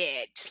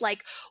racket?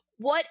 Like,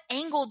 what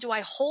angle do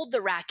I hold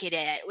the racket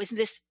at?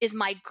 Is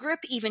my grip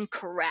even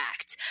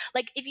correct?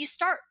 Like, if you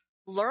start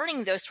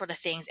learning those sort of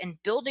things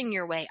and building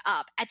your way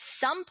up, at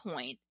some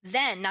point,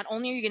 then not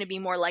only are you going to be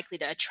more likely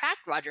to attract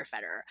Roger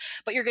Federer,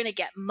 but you're going to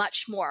get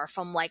much more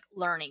from like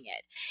learning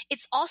it.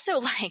 It's also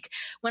like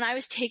when I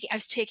was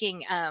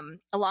taking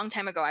a long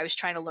time ago, I was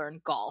trying to learn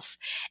golf.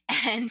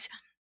 And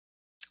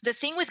the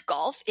thing with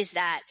golf is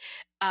that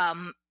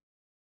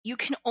you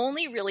can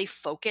only really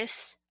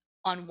focus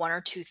on one or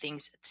two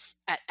things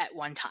at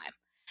one time.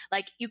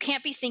 Like you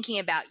can't be thinking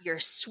about your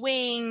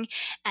swing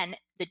and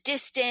the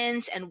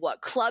distance and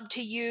what club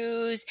to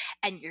use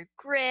and your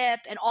grip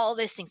and all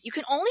these things. You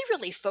can only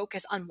really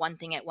focus on one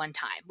thing at one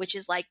time, which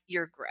is like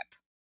your grip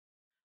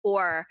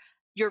or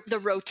the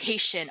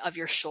rotation of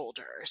your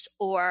shoulders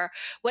or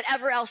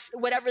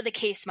whatever the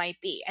case might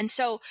be. And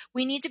so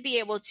we need to be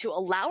able to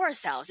allow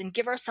ourselves and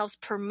give ourselves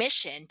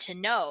permission to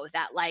know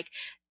that like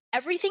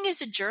everything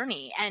is a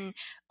journey. And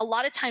a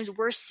lot of times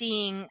we're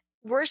seeing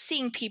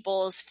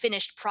people's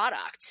finished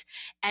product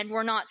and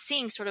we're not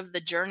seeing sort of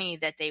the journey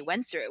that they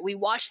went through. We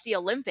watch the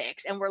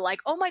Olympics and we're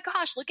like, oh my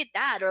gosh, look at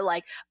that. Or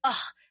like,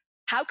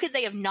 how could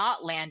they have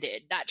not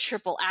landed that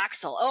triple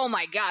axel? Oh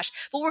my gosh.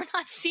 But we're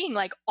not seeing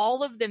like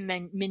all of the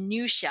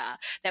minutia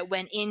that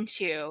went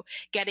into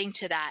getting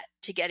to that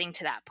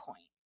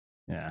point.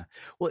 Yeah.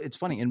 Well, it's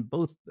funny in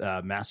both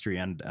Mastery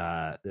and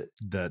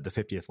the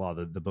 50th Law,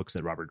 the books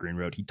that Robert Greene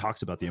wrote, he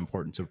talks about the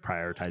importance of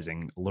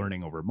prioritizing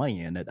learning over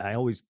money. And I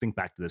always think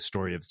back to this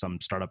story of some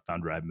startup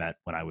founder I met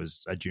when I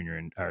was a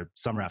junior or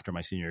summer after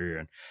my senior year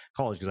in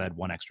college, because I had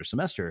one extra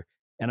semester.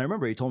 And I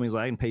remember he told me, he's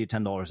like, I can pay you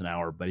 $10 an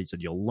hour, but he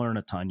said, you'll learn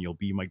a ton. You'll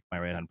be my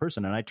right-hand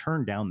person. And I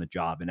turned down the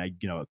job. And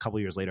a couple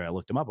of years later, I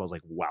looked him up. I was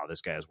like, wow,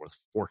 this guy is worth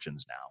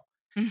fortunes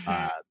now.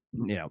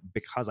 Mm-hmm.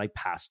 Because I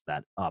passed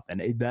that up.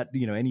 And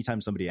anytime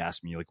somebody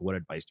asks me, like, what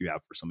advice do you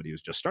have for somebody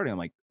who's just starting? I'm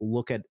like,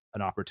 look at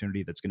an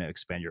opportunity that's going to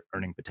expand your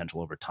earning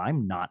potential over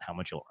time, not how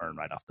much you'll earn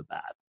right off the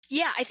bat.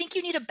 Yeah, I think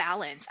you need a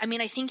balance. I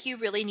mean, I think you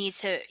really need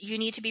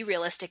to be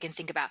realistic and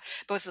think about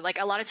both.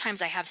 Like a lot of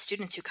times I have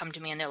students who come to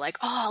me and they're like,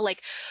 oh,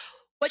 like,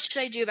 what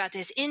should I do about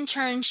this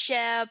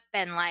internship?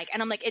 And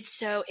I'm like,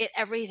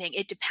 everything,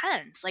 it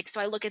depends. Like, so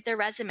I look at their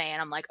resume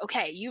and I'm like,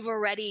 okay, you've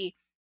already,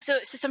 so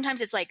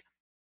sometimes it's like,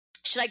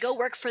 should I go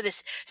work for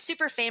this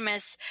super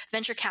famous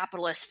venture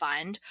capitalist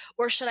fund,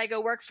 or should I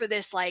go work for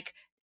this like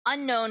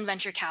unknown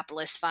venture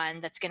capitalist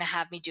fund that's going to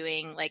have me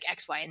doing like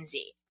X, Y, and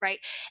Z, right?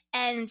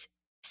 And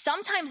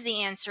sometimes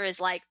the answer is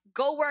like,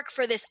 go work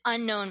for this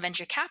unknown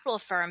venture capital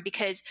firm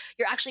because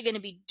you're actually going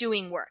to be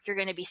doing work. You're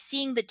going to be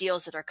seeing the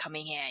deals that are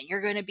coming in.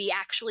 You're going to be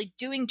actually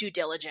doing due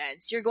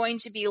diligence. You're going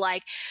to be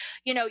like,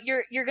 you're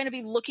going to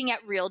be looking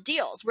at real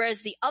deals.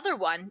 Whereas the other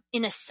one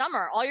in a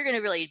summer, all you're going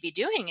to really be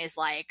doing is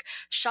like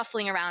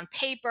shuffling around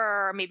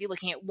paper, maybe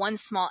looking at one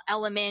small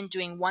element,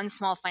 doing one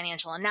small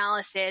financial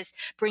analysis,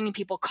 bringing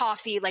people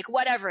coffee, like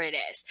whatever it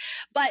is.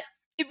 But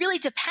it really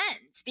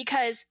depends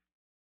because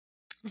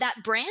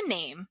that brand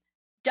name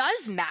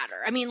does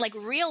matter. I mean, like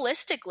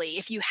realistically,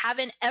 if you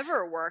haven't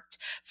ever worked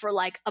for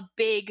like a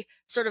big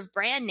sort of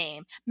brand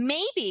name,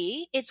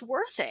 maybe it's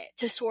worth it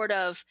to sort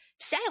of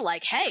say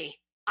like, hey,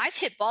 I've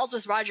hit balls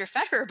with Roger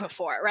Federer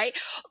before, right?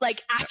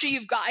 Like after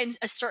you've gotten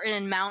a certain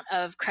amount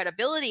of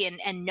credibility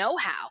and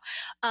know-how.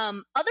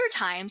 Other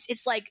times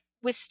it's like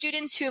with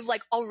students who have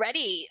like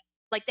already,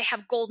 like they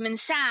have Goldman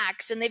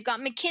Sachs and they've got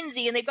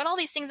McKinsey and they've got all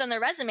these things on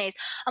their resumes.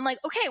 I'm like,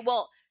 okay,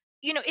 well,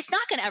 it's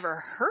not going to ever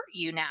hurt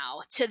you now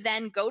to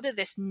then go to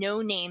this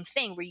no-name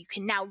thing where you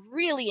can now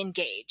really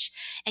engage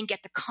and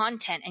get the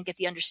content and get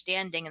the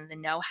understanding and the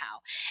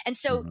know-how. And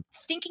so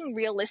thinking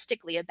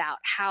realistically about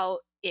how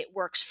it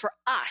works for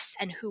us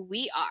and who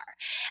we are.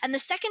 And the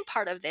second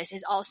part of this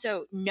is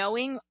also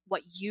knowing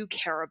what you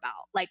care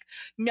about, like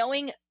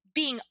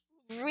being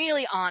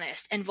really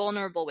honest and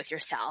vulnerable with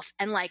yourself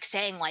and like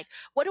saying like,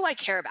 what do I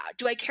care about?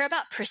 Do I care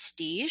about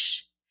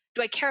prestige?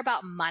 Do I care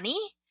about money?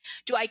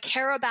 Do I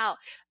care about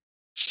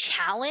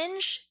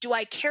challenge? Do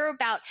I care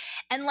about,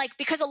 and like,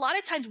 because a lot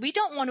of times we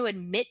don't want to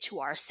admit to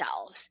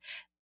ourselves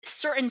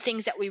certain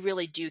things that we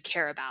really do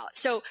care about.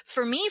 So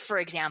for me, for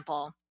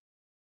example,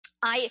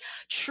 I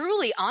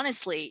truly,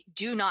 honestly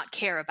do not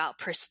care about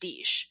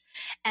prestige.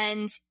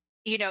 And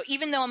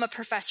even though I'm a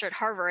professor at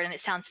Harvard and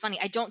it sounds funny,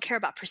 I don't care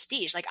about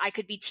prestige. Like I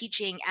could be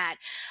teaching at,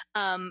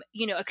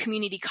 a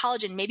community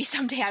college, and maybe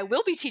someday I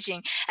will be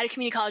teaching at a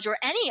community college or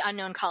any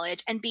unknown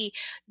college and be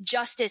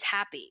just as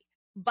happy.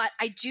 But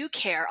I do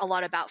care a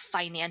lot about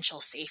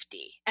financial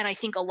safety. And I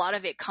think a lot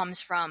of it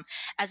comes from,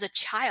 as a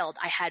child,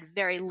 I had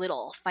very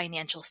little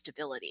financial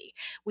stability.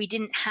 We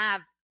didn't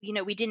have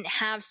we didn't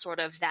have sort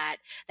of that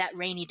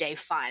rainy day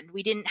fund.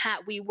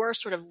 We were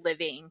sort of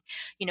living,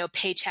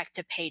 paycheck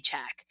to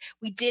paycheck.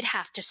 We did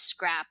have to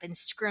scrap and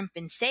scrimp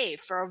and save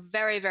for a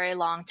very, very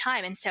long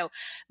time. And so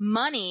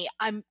money,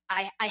 I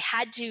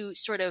had to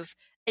sort of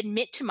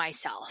admit to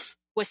myself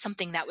was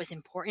something that was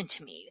important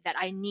to me, that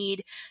I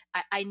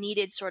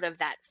needed sort of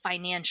that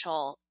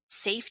financial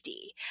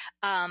safety.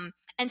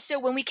 And so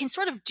when we can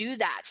sort of do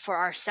that for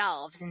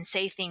ourselves and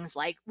say things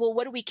like, well,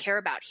 what do we care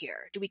about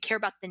here? Do we care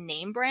about the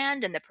name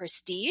brand and the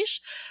prestige?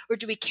 Or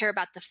do we care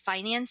about the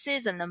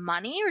finances and the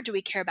money? Or do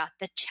we care about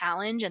the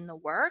challenge and the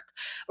work?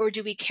 Or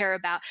do we care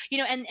about,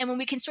 and when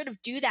we can sort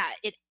of do that,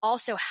 it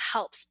also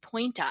helps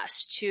point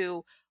us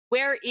to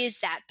where is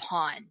that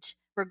pond?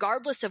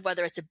 Regardless of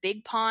whether it's a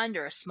big pond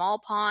or a small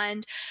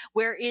pond,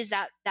 where is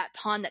that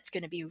pond that's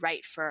going to be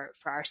right for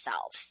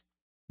ourselves?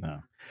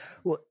 No.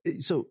 Well,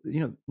 so,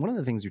 one of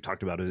the things you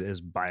talked about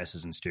is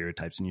biases and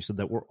stereotypes. And you said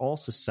that we're all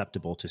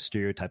susceptible to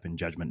stereotype and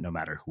judgment no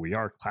matter who we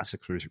are. Classic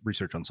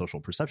research on social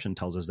perception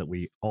tells us that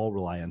we all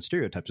rely on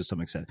stereotypes to some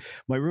extent.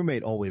 My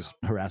roommate always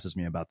harasses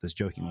me about this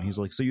jokingly. He's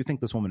like, so you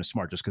think this woman is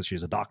smart just because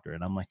she's a doctor?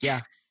 And I'm like,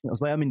 yeah. I was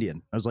like, I'm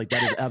Indian. I was like,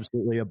 that is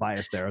absolutely a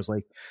bias there. I was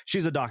like,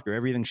 she's a doctor.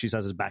 Everything she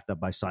says is backed up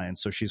by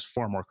science. So she's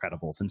far more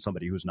credible than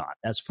somebody who's not,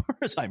 as far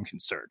as I'm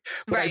concerned.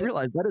 But right. I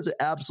realized that is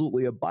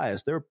absolutely a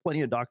bias. There are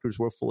plenty of doctors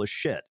who are full of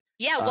shit.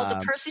 Yeah, well,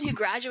 the person who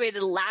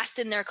graduated last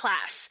in their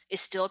class is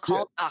still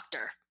called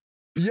doctor.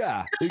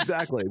 Yeah,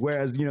 exactly.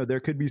 Whereas, there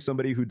could be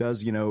somebody who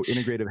does,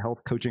 integrative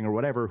health coaching or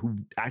whatever, who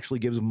actually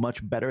gives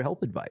much better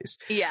health advice.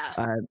 Yeah.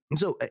 And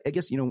so I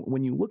guess,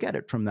 when you look at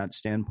it from that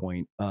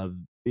standpoint of,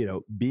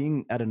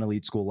 being at an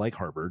elite school like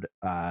Harvard,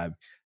 I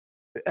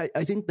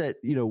think that,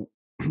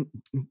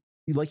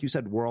 like you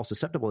said, we're all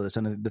susceptible to this.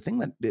 And the thing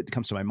that it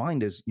comes to my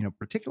mind is,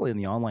 particularly in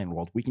the online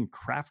world, we can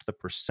craft the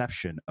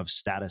perception of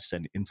status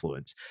and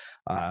influence.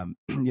 I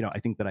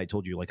think that I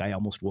told you, like, I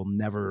almost will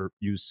never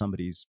use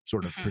somebody's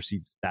sort of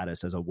perceived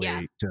status as a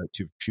way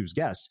to choose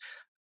guests.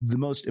 The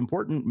most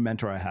important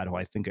mentor I had, who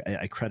I think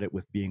I credit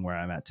with being where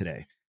I'm at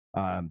today,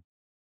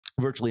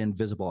 virtually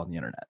invisible on the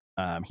internet.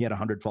 He had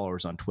 100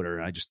 followers on Twitter,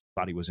 and I just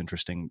thought he was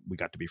interesting. We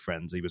got to be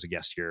friends. He was a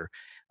guest here.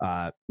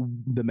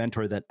 The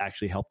mentor that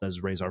actually helped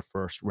us raise our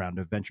first round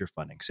of venture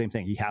funding. Same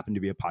thing. He happened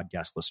to be a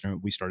podcast listener.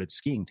 We started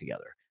skiing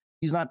together.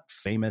 He's not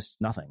famous,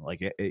 nothing.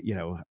 Like,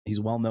 he's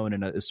well known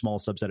in a small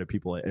subset of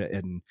people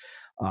in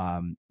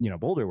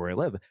Boulder, where I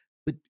live.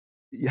 But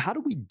how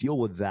do we deal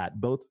with that?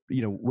 Both,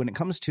 when it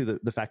comes to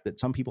the fact that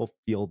some people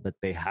feel that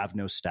they have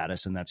no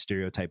status and that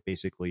stereotype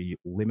basically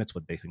limits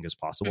what they think is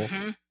possible.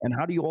 Mm-hmm. And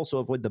how do you also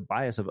avoid the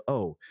bias of,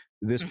 oh,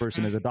 this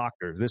person is a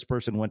doctor, this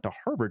person went to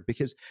Harvard?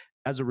 Because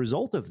as a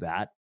result of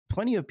that,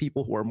 plenty of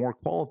people who are more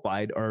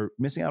qualified are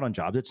missing out on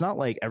jobs. It's not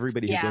like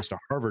everybody who goes to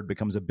Harvard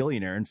becomes a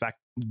billionaire. In fact,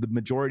 the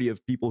majority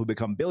of people who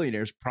become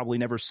billionaires probably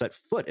never set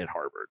foot at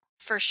Harvard.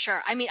 For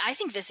sure. I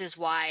think this is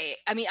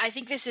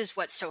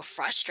what's so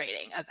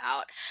frustrating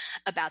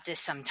about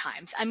this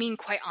sometimes.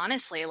 Quite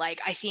honestly,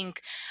 like, I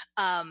think,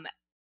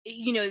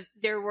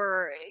 there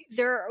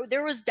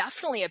was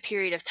definitely a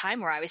period of time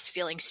where I was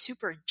feeling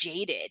super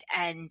jaded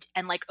and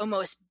like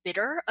almost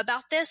bitter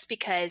about this,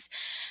 because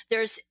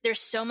there's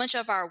so much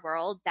of our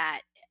world that,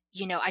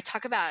 I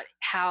talk about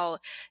how,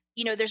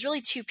 there's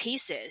really two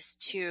pieces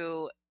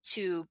to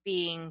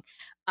being,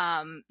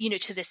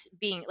 to this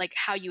being, like,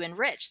 how you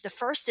enrich. The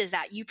first is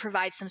that you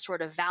provide some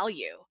sort of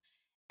value.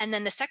 And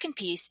then the second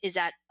piece is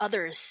that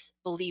others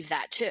believe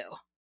that too,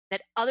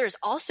 that others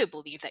also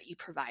believe that you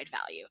provide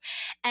value.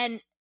 And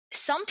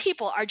some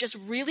people are just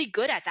really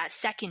good at that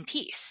second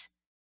piece,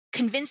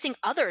 convincing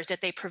others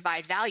that they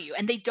provide value,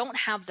 and they don't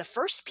have the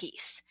first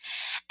piece.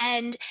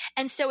 And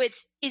so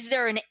is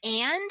there an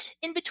and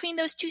in between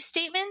those two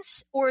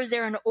statements, or is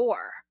there an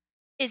or?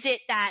 Is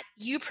it that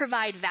you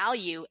provide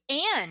value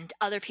and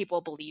other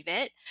people believe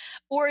it?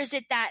 Or is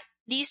it that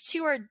these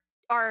two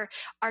are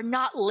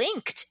not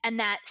linked, and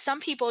that some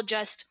people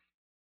just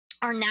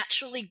are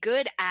naturally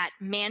good at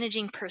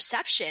managing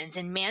perceptions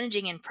and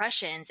managing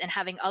impressions and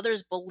having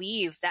others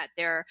believe that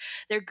they're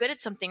good at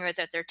something, or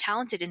that they're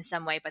talented in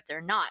some way, but they're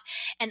not.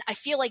 And I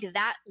feel like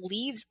that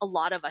leaves a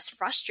lot of us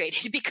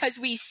frustrated, because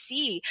we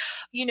see,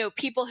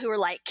 people who are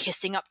like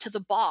kissing up to the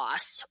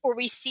boss, or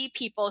we see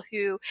people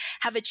who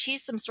have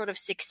achieved some sort of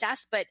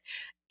success, but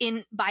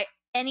by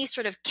any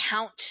sort of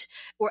count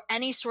or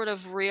any sort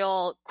of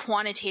real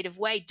quantitative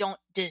way don't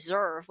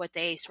deserve what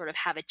they sort of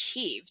have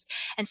achieved.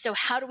 And so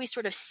how do we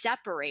sort of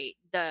separate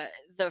the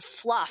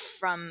fluff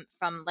from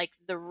like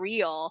the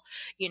real,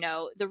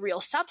 the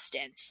real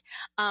substance?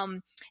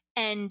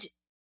 And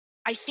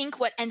I think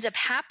what ends up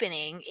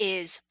happening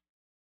is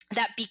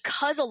that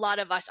because a lot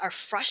of us are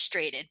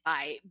frustrated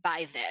by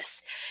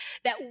this,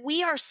 that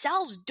we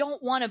ourselves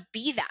don't want to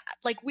be that.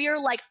 Like, we are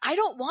like, I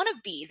don't want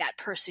to be that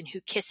person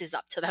who kisses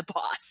up to the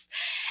boss.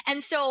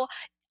 And so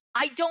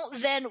I don't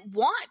then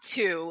want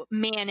to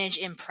manage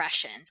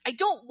impressions. I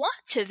don't want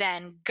to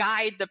then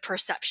guide the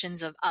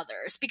perceptions of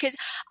others, because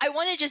I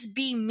want to just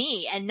be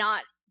me and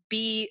not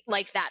be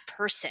like that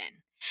person.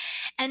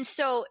 And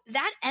so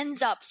that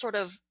ends up sort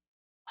of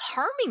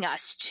harming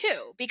us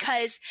too,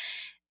 because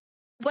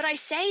what I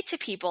say to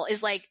people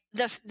is like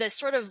the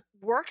sort of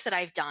work that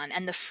I've done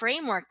and the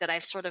framework that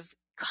I've sort of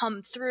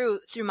come through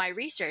my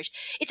research,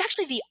 it's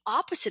actually the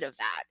opposite of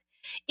that.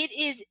 It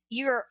is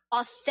you're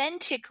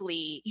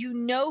authentically, you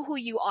know who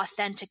you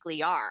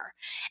authentically are,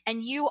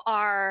 and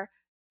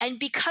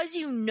because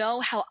you know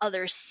how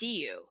others see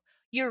you,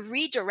 you're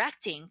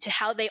redirecting to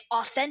how they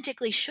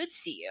authentically should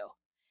see you.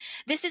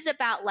 This is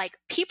about like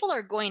people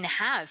are going to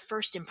have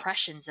first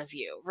impressions of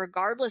you,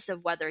 regardless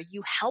of whether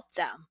you help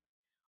them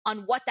on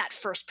what that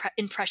first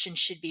impression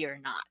should be or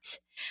not,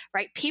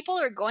 right? People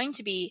are going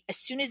to be, as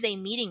soon as they're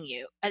meeting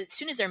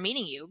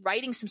you,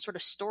 writing some sort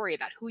of story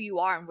about who you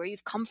are and where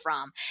you've come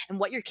from and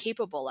what you're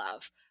capable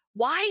of.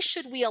 Why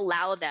should we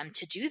allow them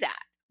to do that?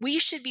 We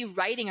should be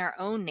writing our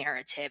own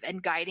narrative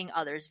and guiding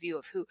others' view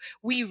of who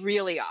we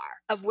really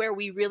are, of where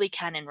we really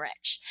can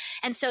enrich.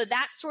 And so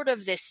that's sort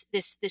of this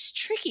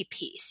tricky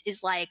piece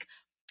is like,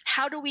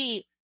 how do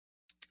we,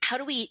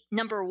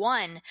 number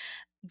one,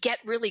 get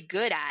really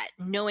good at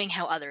knowing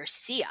how others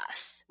see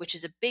us, which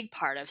is a big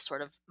part of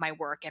sort of my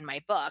work and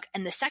my book.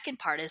 And the second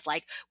part is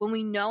like, when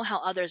we know how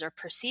others are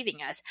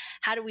perceiving us,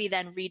 how do we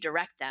then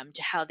redirect them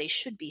to how they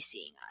should be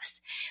seeing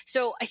us?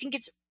 So I think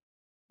it's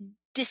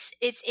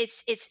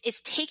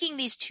taking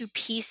these two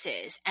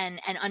pieces and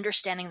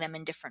understanding them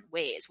in different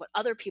ways, what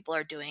other people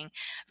are doing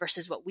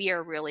versus what we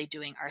are really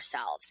doing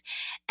ourselves.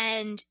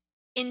 And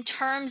in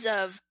terms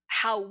of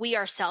how we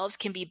ourselves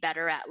can be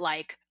better at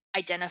like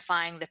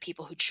identifying the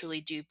people who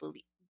truly do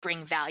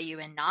bring value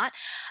and not,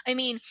 I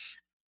mean,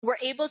 we're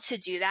able to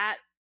do that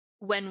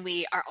when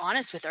we are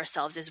honest with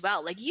ourselves as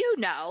well. Like,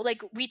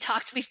 like we've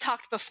talked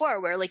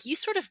before where like you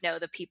sort of know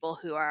the people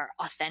who are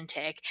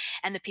authentic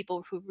and the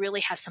people who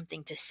really have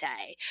something to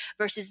say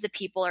versus the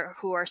people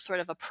who are sort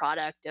of a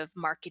product of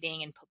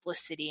marketing and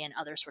publicity and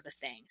other sort of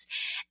things.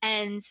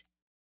 And,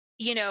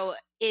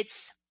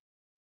 it's,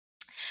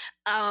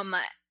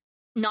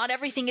 not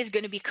everything is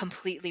going to be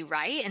completely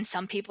right. And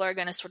some people are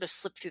going to sort of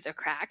slip through the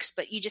cracks,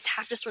 but you just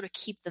have to sort of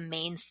keep the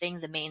main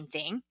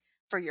thing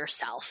for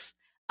yourself.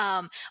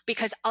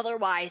 Because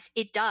otherwise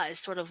it does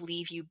sort of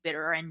leave you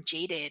bitter and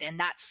jaded. And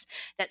that's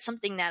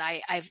something that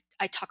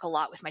I talk a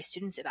lot with my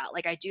students about.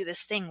 Like I do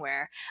this thing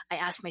where I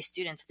ask my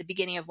students at the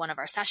beginning of one of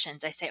our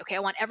sessions, I say, okay, I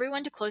want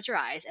everyone to close your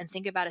eyes and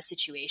think about a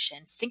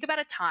situation. Think about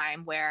a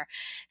time where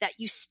that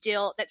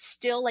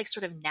still like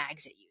sort of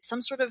nags at you,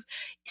 some sort of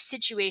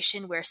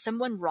situation where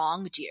someone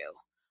wronged you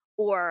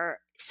or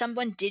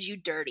someone did you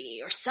dirty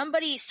or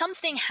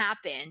something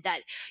happened that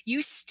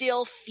you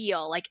still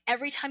feel like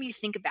every time you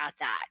think about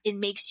that, it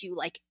makes you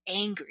like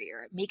angry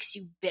or it makes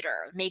you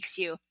bitter, it makes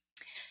you.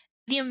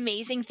 The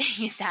amazing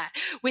thing is that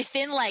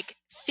within like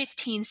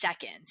 15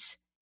 seconds,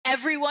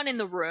 everyone in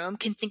the room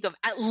can think of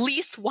at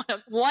least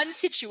one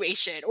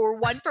situation or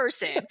one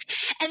person.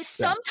 And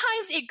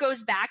sometimes it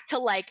goes back to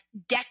like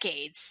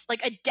decades,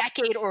 like a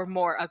decade or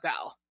more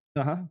ago.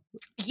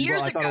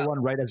 Years ago. I thought of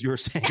one right as you were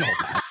saying all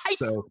that.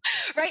 So.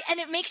 Right. And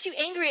it makes you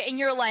angry and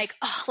you're like,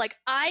 oh, like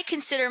I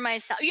consider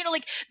myself,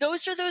 like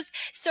those are those.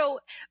 So,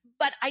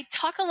 but I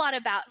talk a lot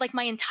about like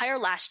my entire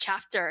last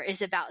chapter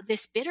is about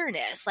this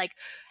bitterness. Like,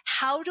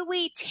 how do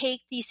we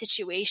take these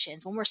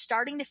situations when we're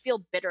starting to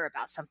feel bitter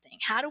about something?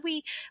 How do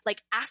we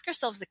like ask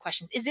ourselves the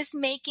questions? Is this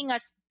making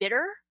us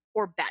bitter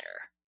or better?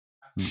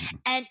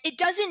 And it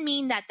doesn't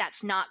mean that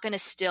that's not going to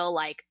still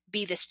like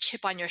be this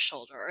chip on your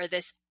shoulder or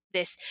this,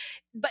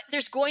 but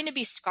there's going to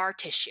be scar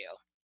tissue.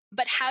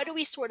 But how do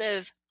we sort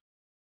of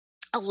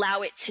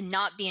allow it to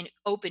not be an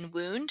open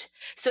wound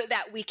so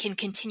that we can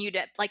continue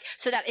to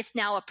so that it's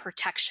now a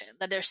protection,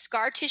 that there's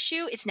scar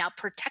tissue, it's now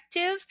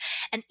protective.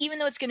 And even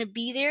though it's going to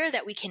be there,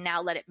 that we can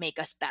now let it make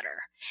us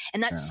better.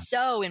 And that's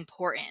so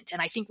important.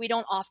 And I think we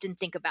don't often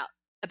think about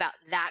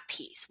that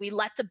piece. We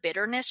let the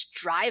bitterness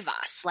drive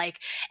us,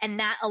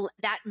 and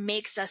that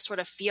makes us sort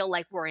of feel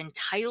like we're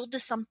entitled to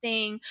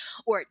something,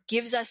 or it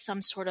gives us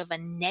some sort of a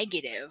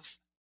negative,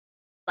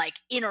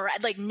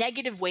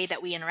 negative way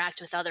that we interact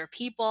with other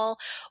people,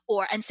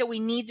 and so we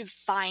need to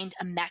find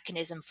a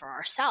mechanism for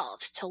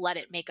ourselves to let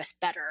it make us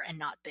better and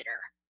not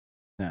bitter.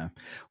 Yeah.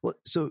 Well,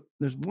 so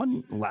there's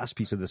one last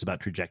piece of this about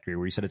trajectory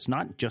where you said it's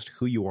not just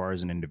who you are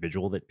as an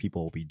individual that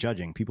people will be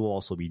judging. People will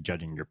also be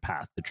judging your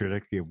path, the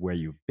trajectory of where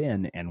you've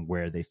been and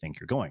where they think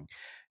you're going.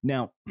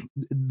 Now,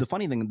 the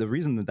funny thing, the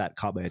reason that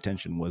caught my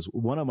attention was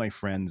one of my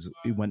friends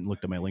went and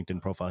looked at my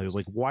LinkedIn profile. He was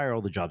like, why are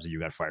all the jobs that you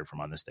got fired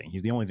from on this thing?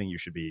 He's the only thing you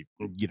should be,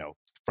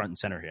 front and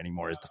center here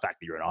anymore is the fact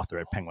that you're an author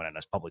at Penguin and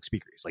as public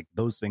speaker. He's like,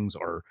 those things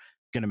are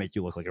going to make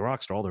you look like a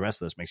rock star. All the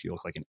rest of this makes you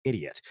look like an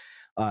idiot,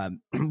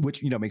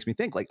 which, makes me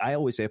think, I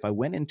always say, if I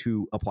went in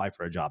to apply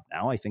for a job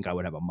now, I think I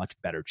would have a much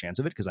better chance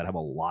of it because I'd have a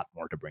lot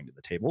more to bring to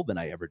the table than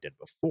I ever did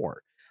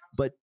before.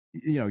 But,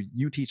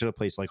 you teach at a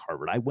place like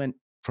Harvard. I went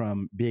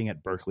from being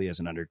at Berkeley as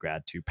an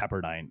undergrad to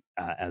Pepperdine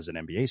as an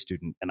MBA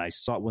student. And I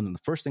saw one of the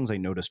first things I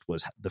noticed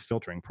was the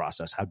filtering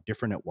process, how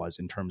different it was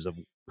in terms of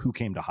who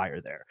came to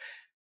hire there.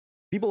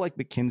 People like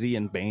McKinsey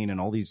and Bain and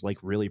all these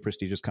really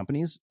prestigious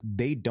companies,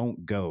 they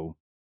don't go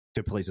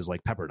to places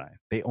like Pepperdine.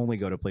 They only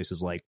go to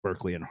places like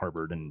Berkeley and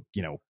Harvard and,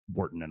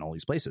 Wharton and all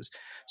these places.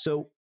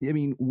 So, I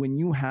mean, when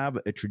you have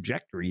a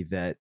trajectory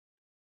that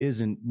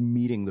isn't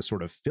meeting the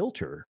sort of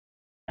filter,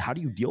 how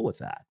do you deal with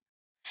that?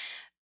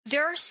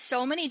 There are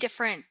so many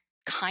different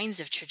kinds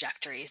of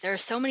trajectories. There are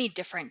so many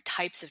different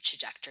types of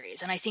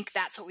trajectories. And I think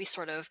that's what we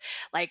sort of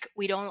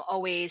we don't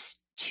always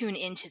tune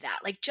into that.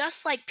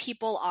 Just like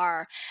people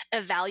are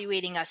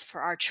evaluating us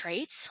for our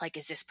traits,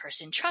 is this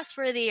person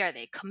trustworthy? Are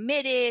they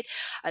committed?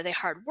 Are they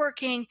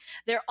hardworking?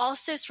 They're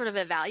also sort of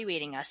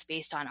evaluating us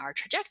based on our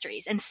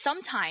trajectories. And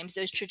sometimes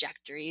those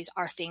trajectories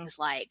are things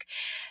like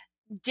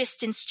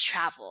distance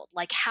traveled,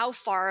 how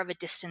far of a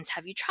distance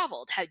have you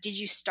traveled? How did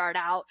you start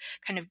out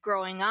kind of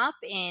growing up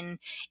in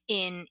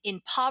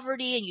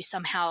poverty, and you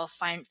somehow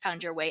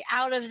found your way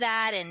out of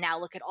that, and now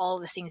look at all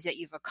of the things that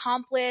you've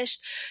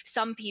accomplished?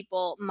 Some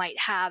people might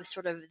have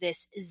sort of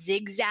this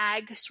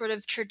zigzag sort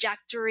of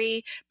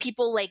trajectory.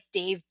 People like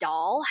Dave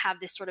Dahl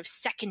have this sort of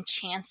second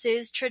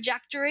chances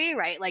trajectory,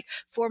 right?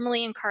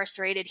 Formerly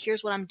incarcerated,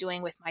 here's what I'm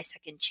doing with my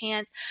second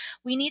chance.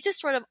 We need to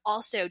sort of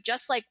also,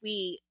 just like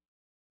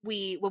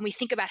when we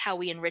think about how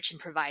we enrich and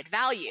provide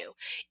value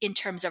in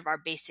terms of our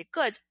basic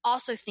goods,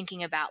 also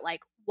thinking about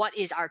what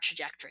is our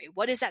trajectory?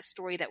 What is that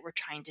story that we're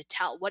trying to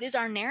tell? What is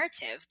our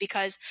narrative?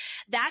 Because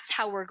that's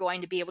how we're going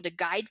to be able to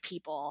guide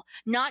people,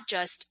 not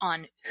just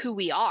on who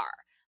we are,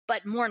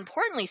 but more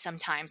importantly,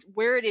 sometimes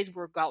where it is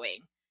we're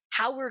going,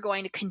 how we're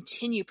going to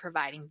continue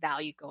providing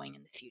value going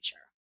in the future.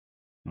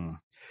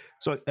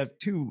 So I have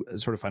two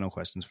sort of final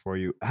questions for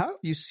you. How have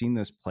you seen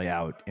this play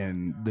out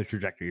in the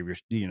trajectory of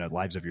your,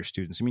 lives of your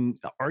students? I mean,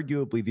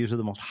 arguably, these are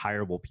the most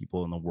hireable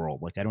people in the world.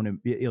 I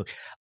don't,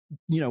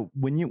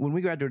 when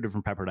we graduated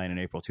from Pepperdine in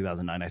April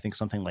 2009, I think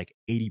something like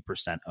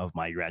 80% of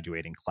my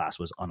graduating class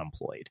was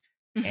unemployed.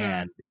 Mm-hmm.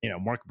 And,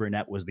 Mark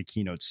Burnett was the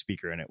keynote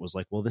speaker. And it was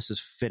well, this is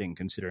fitting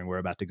considering we're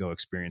about to go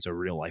experience a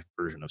real life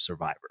version of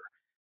Survivor.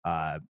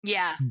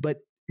 Yeah. But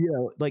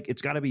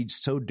it's got to be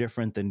so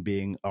different than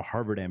being a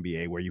Harvard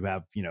MBA where you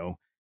have,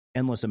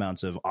 endless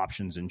amounts of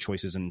options and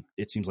choices. And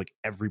it seems like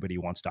everybody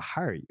wants to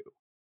hire you.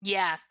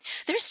 Yeah.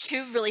 There's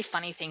two really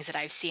funny things that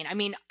I've seen.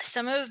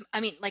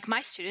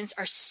 My students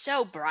are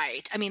so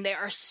bright. They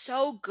are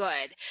so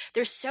good.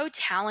 They're so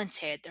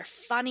talented. They're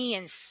funny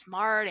and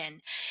smart.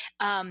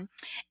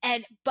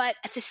 But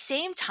at the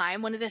same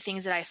time, one of the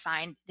things that I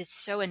find that's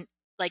so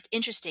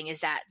interesting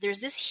is that there's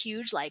this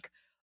huge,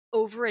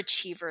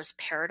 overachievers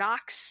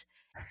paradox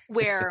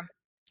where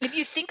if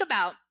you think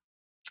about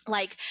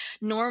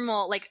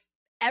normal,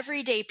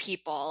 everyday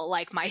people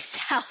like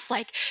myself,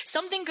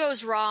 something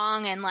goes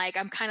wrong and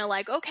I'm kind of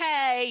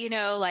okay,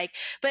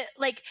 but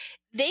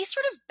they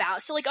sort of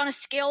bounce. So on a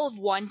scale of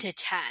 1 to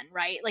 10,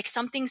 right?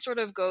 Something sort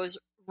of goes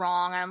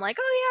wrong. I'm oh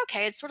yeah,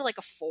 okay. It's sort of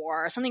a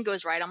 4. Something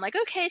goes right. I'm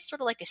okay. It's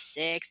sort of a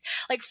 6.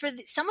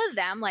 Some of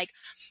them,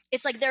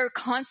 it's they're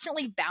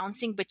constantly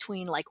bouncing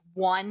between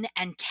 1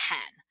 and 10.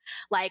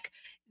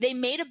 They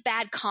made a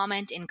bad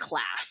comment in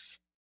class.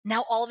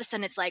 Now all of a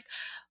sudden it's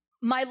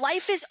my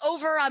life is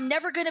over. I'm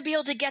never going to be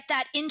able to get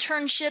that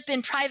internship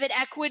in private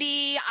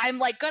equity. I'm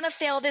going to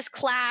fail this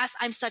class.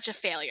 I'm such a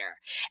failure.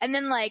 And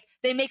then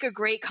they make a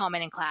great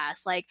comment in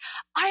class. I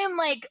am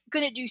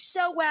going to do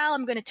so well.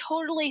 I'm going to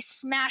totally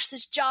smash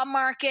this job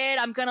market.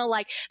 I'm going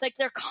to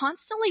they're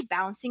constantly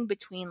bouncing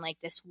between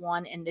this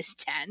 1 and this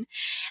 10.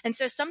 And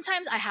so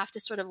sometimes I have to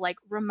sort of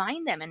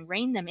remind them and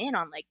rein them in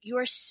on you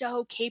are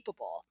so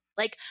capable.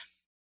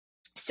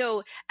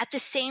 So at the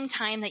same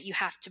time that you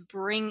have to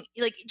bring,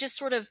 just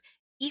sort of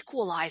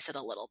equalize it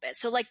a little bit.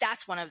 So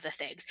that's one of the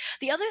things.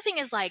 The other thing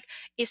is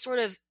sort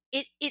of,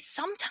 it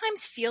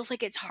sometimes feels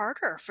like it's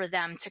harder for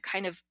them to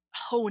kind of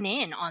hone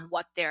in on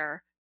what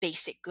their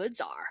basic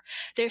goods are.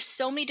 There's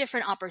so many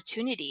different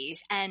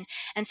opportunities. And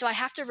so I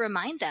have to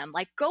remind them,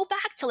 go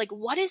back to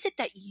what is it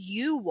that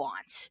you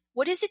want?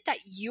 What is it that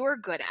you're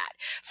good at?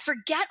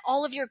 Forget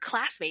all of your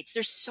classmates.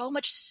 There's so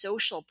much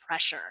social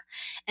pressure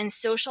and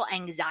social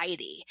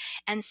anxiety.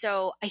 And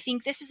so I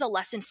think this is a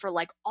lesson for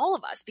all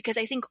of us, because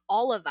I think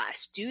all of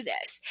us do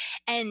this.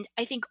 And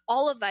I think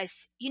all of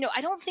us,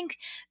 I don't think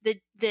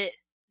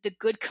the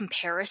good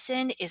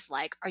comparison is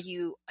are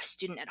you a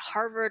student at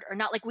Harvard or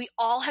not? We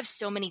all have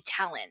so many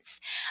talents.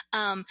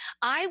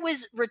 I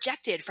was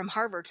rejected from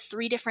Harvard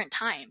 3 different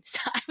times.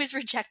 I was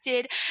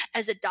rejected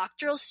as a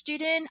doctoral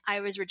student.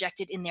 I was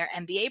rejected in their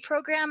MBA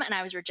program, and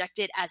I was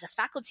rejected as a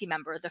faculty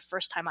member the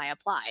first time I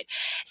applied.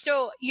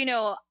 So,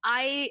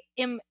 I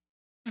am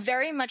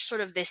very much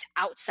sort of this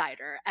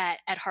outsider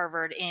at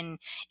Harvard in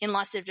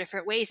lots of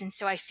different ways. And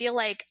so I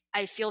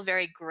feel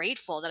very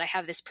grateful that I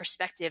have this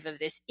perspective of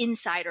this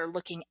insider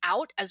looking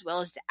out as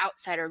well as the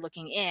outsider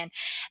looking in.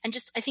 And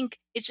I think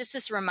it's just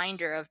this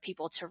reminder of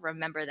people to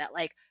remember that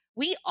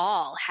we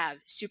all have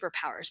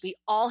superpowers. We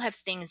all have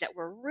things that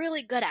we're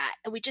really good at.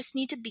 And we just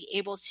need to be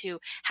able to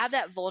have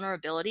that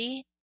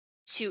vulnerability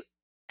to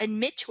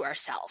admit to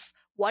ourselves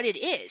what it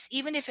is,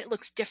 even if it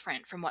looks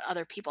different from what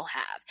other people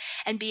have,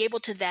 and be able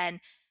to then,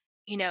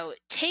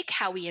 take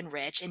how we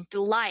enrich and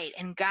delight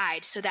and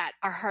guide so that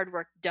our hard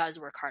work does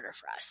work harder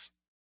for us.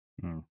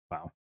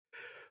 Wow.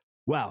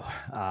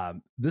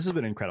 Wow. This has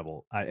been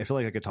incredible. I feel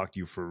like I could talk to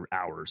you for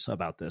hours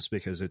about this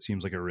because it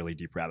seems like a really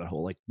deep rabbit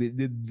hole. Like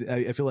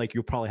I feel like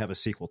you'll probably have a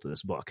sequel to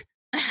this book.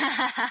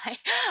 I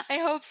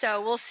hope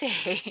so. We'll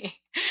see.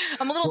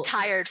 I'm a little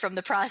tired from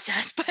the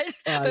process,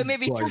 but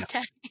maybe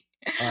sometime.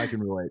 I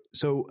can relate.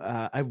 So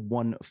I have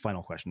one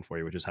final question for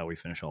you, which is how we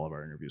finish all of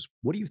our interviews.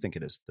 What do you think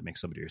it is that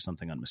makes somebody or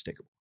something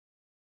unmistakable?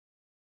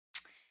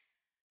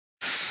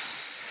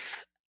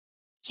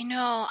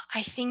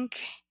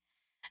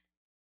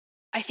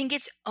 I think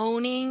it's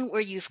owning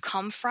where you've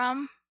come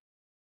from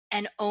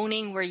and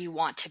owning where you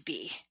want to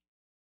be.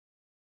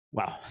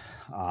 Wow.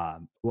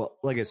 Well,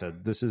 like I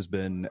said, this has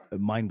been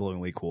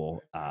mind-blowingly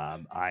cool.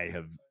 I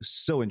have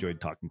so enjoyed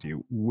talking to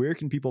you. Where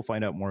can people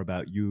find out more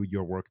about you,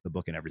 your work, the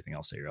book, and everything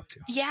else that you're up to?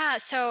 Yeah,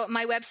 so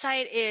my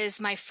website is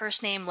my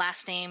first name,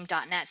 last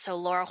name.net,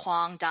 so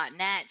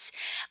laurahuang.net.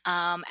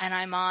 And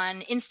I'm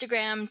on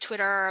Instagram,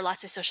 Twitter,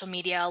 lots of social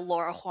media,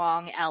 Laura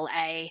Huang,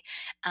 LA.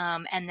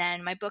 And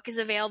then my book is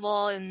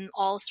available in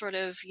all sort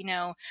of,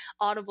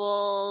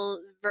 Audible,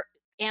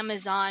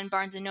 Amazon,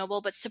 Barnes & Noble,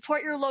 but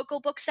support your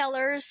local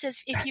booksellers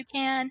if you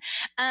can,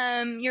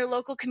 your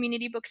local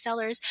community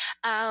booksellers.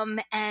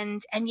 And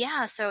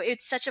yeah, so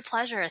it's such a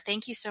pleasure.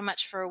 Thank you so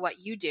much for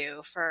what you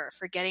do, for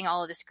getting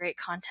all of this great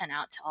content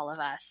out to all of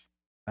us.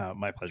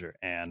 My pleasure.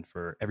 And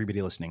for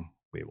everybody listening,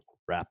 we will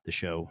wrap the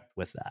show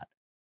with that.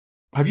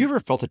 Have you ever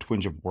felt a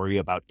twinge of worry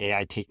about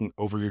AI taking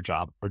over your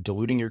job or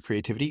diluting your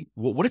creativity?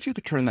 Well, what if you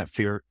could turn that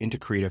fear into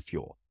creative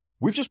fuel?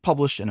 We've just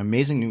published an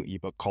amazing new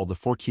ebook called The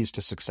 4 Keys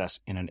to Success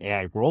in an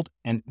AI World,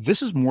 and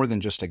this is more than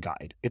just a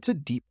guide. It's a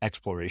deep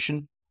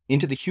exploration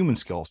into the human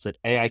skills that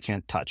AI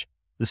can't touch,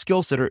 the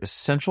skills that are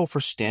essential for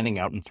standing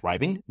out and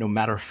thriving, no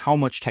matter how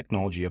much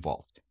technology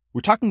evolved. We're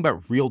talking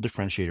about real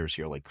differentiators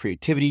here, like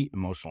creativity,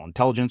 emotional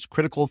intelligence,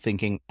 critical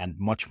thinking, and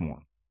much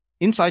more.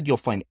 Inside, you'll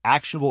find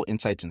actionable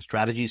insights and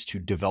strategies to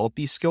develop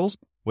these skills,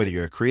 whether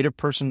you're a creative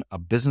person, a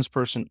business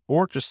person,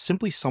 or just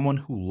simply someone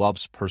who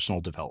loves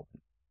personal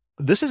development.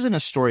 This isn't a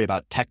story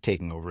about tech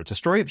taking over. It's a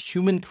story of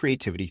human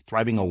creativity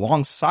thriving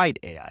alongside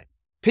AI.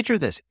 Picture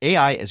this,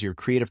 AI as your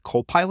creative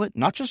co-pilot,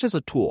 not just as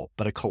a tool,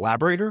 but a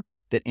collaborator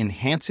that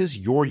enhances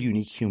your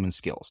unique human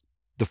skills.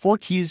 The 4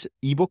 Keys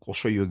ebook will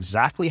show you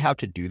exactly how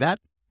to do that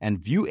and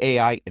view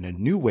AI in a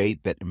new way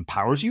that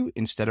empowers you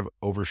instead of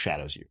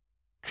overshadows you.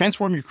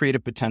 Transform your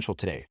creative potential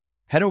today.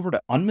 Head over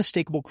to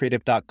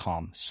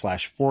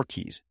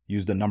unmistakablecreative.com/4keys.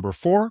 Use the number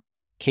 4,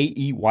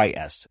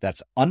 KEYS.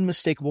 That's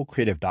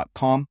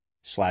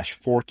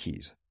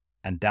unmistakablecreative.com/4keys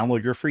and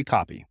download your free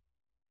copy.